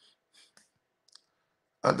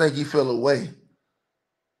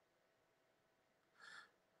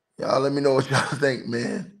 Y'all let me know what y'all think,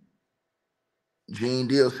 man. Gene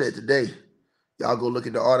Deal said today, y'all go look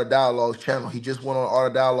at the Art of Dialogue's channel. He just went on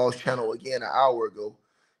Art of Dialogue's channel again an hour ago,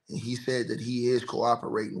 and he said that he is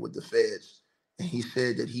cooperating with the feds, and he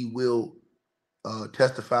said that he will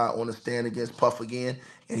testify on the stand against Puff again,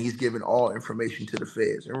 and he's giving all information to the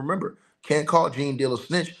feds. And remember, can't call Gene Deal a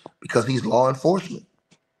snitch because he's law enforcement.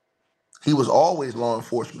 He was always law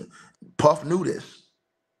enforcement. Puff knew this.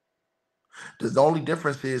 The only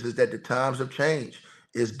difference is that the times have changed.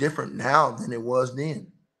 It's different now than it was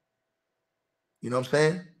then. You know what I'm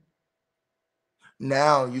saying?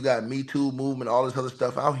 Now you got Me Too movement, all this other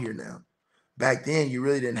stuff out here now. Back then, you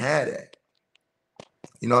really didn't have that.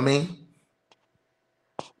 You know what I mean?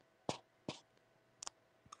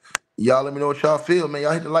 Y'all let me know what y'all feel, man.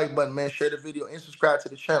 Y'all hit the like button, man. Share the video and subscribe to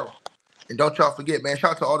the channel. And don't y'all forget, man,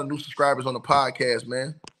 shout out to all the new subscribers on the podcast,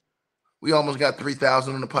 man. We almost got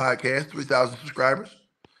 3,000 on the podcast, 3,000 subscribers.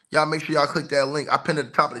 Y'all make sure y'all click that link. I pinned it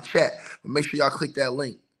at the top of the chat, but make sure y'all click that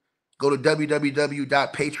link. Go to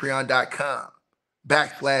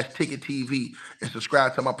www.patreon.com/TicketTV and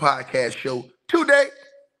subscribe to my podcast show today.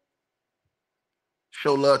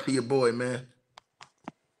 Show love to your boy, man.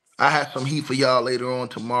 I have some heat for y'all later on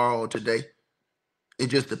tomorrow or today.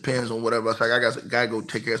 It just depends on whatever else. I gotta go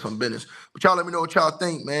take care of some business. But y'all let me know what y'all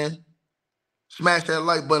think, man. Smash that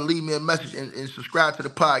like button, leave me a message, and subscribe to the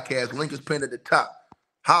podcast. Link is pinned at the top.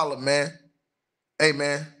 Holla, man. Hey,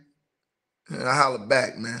 man. I holla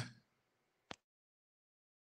back, man.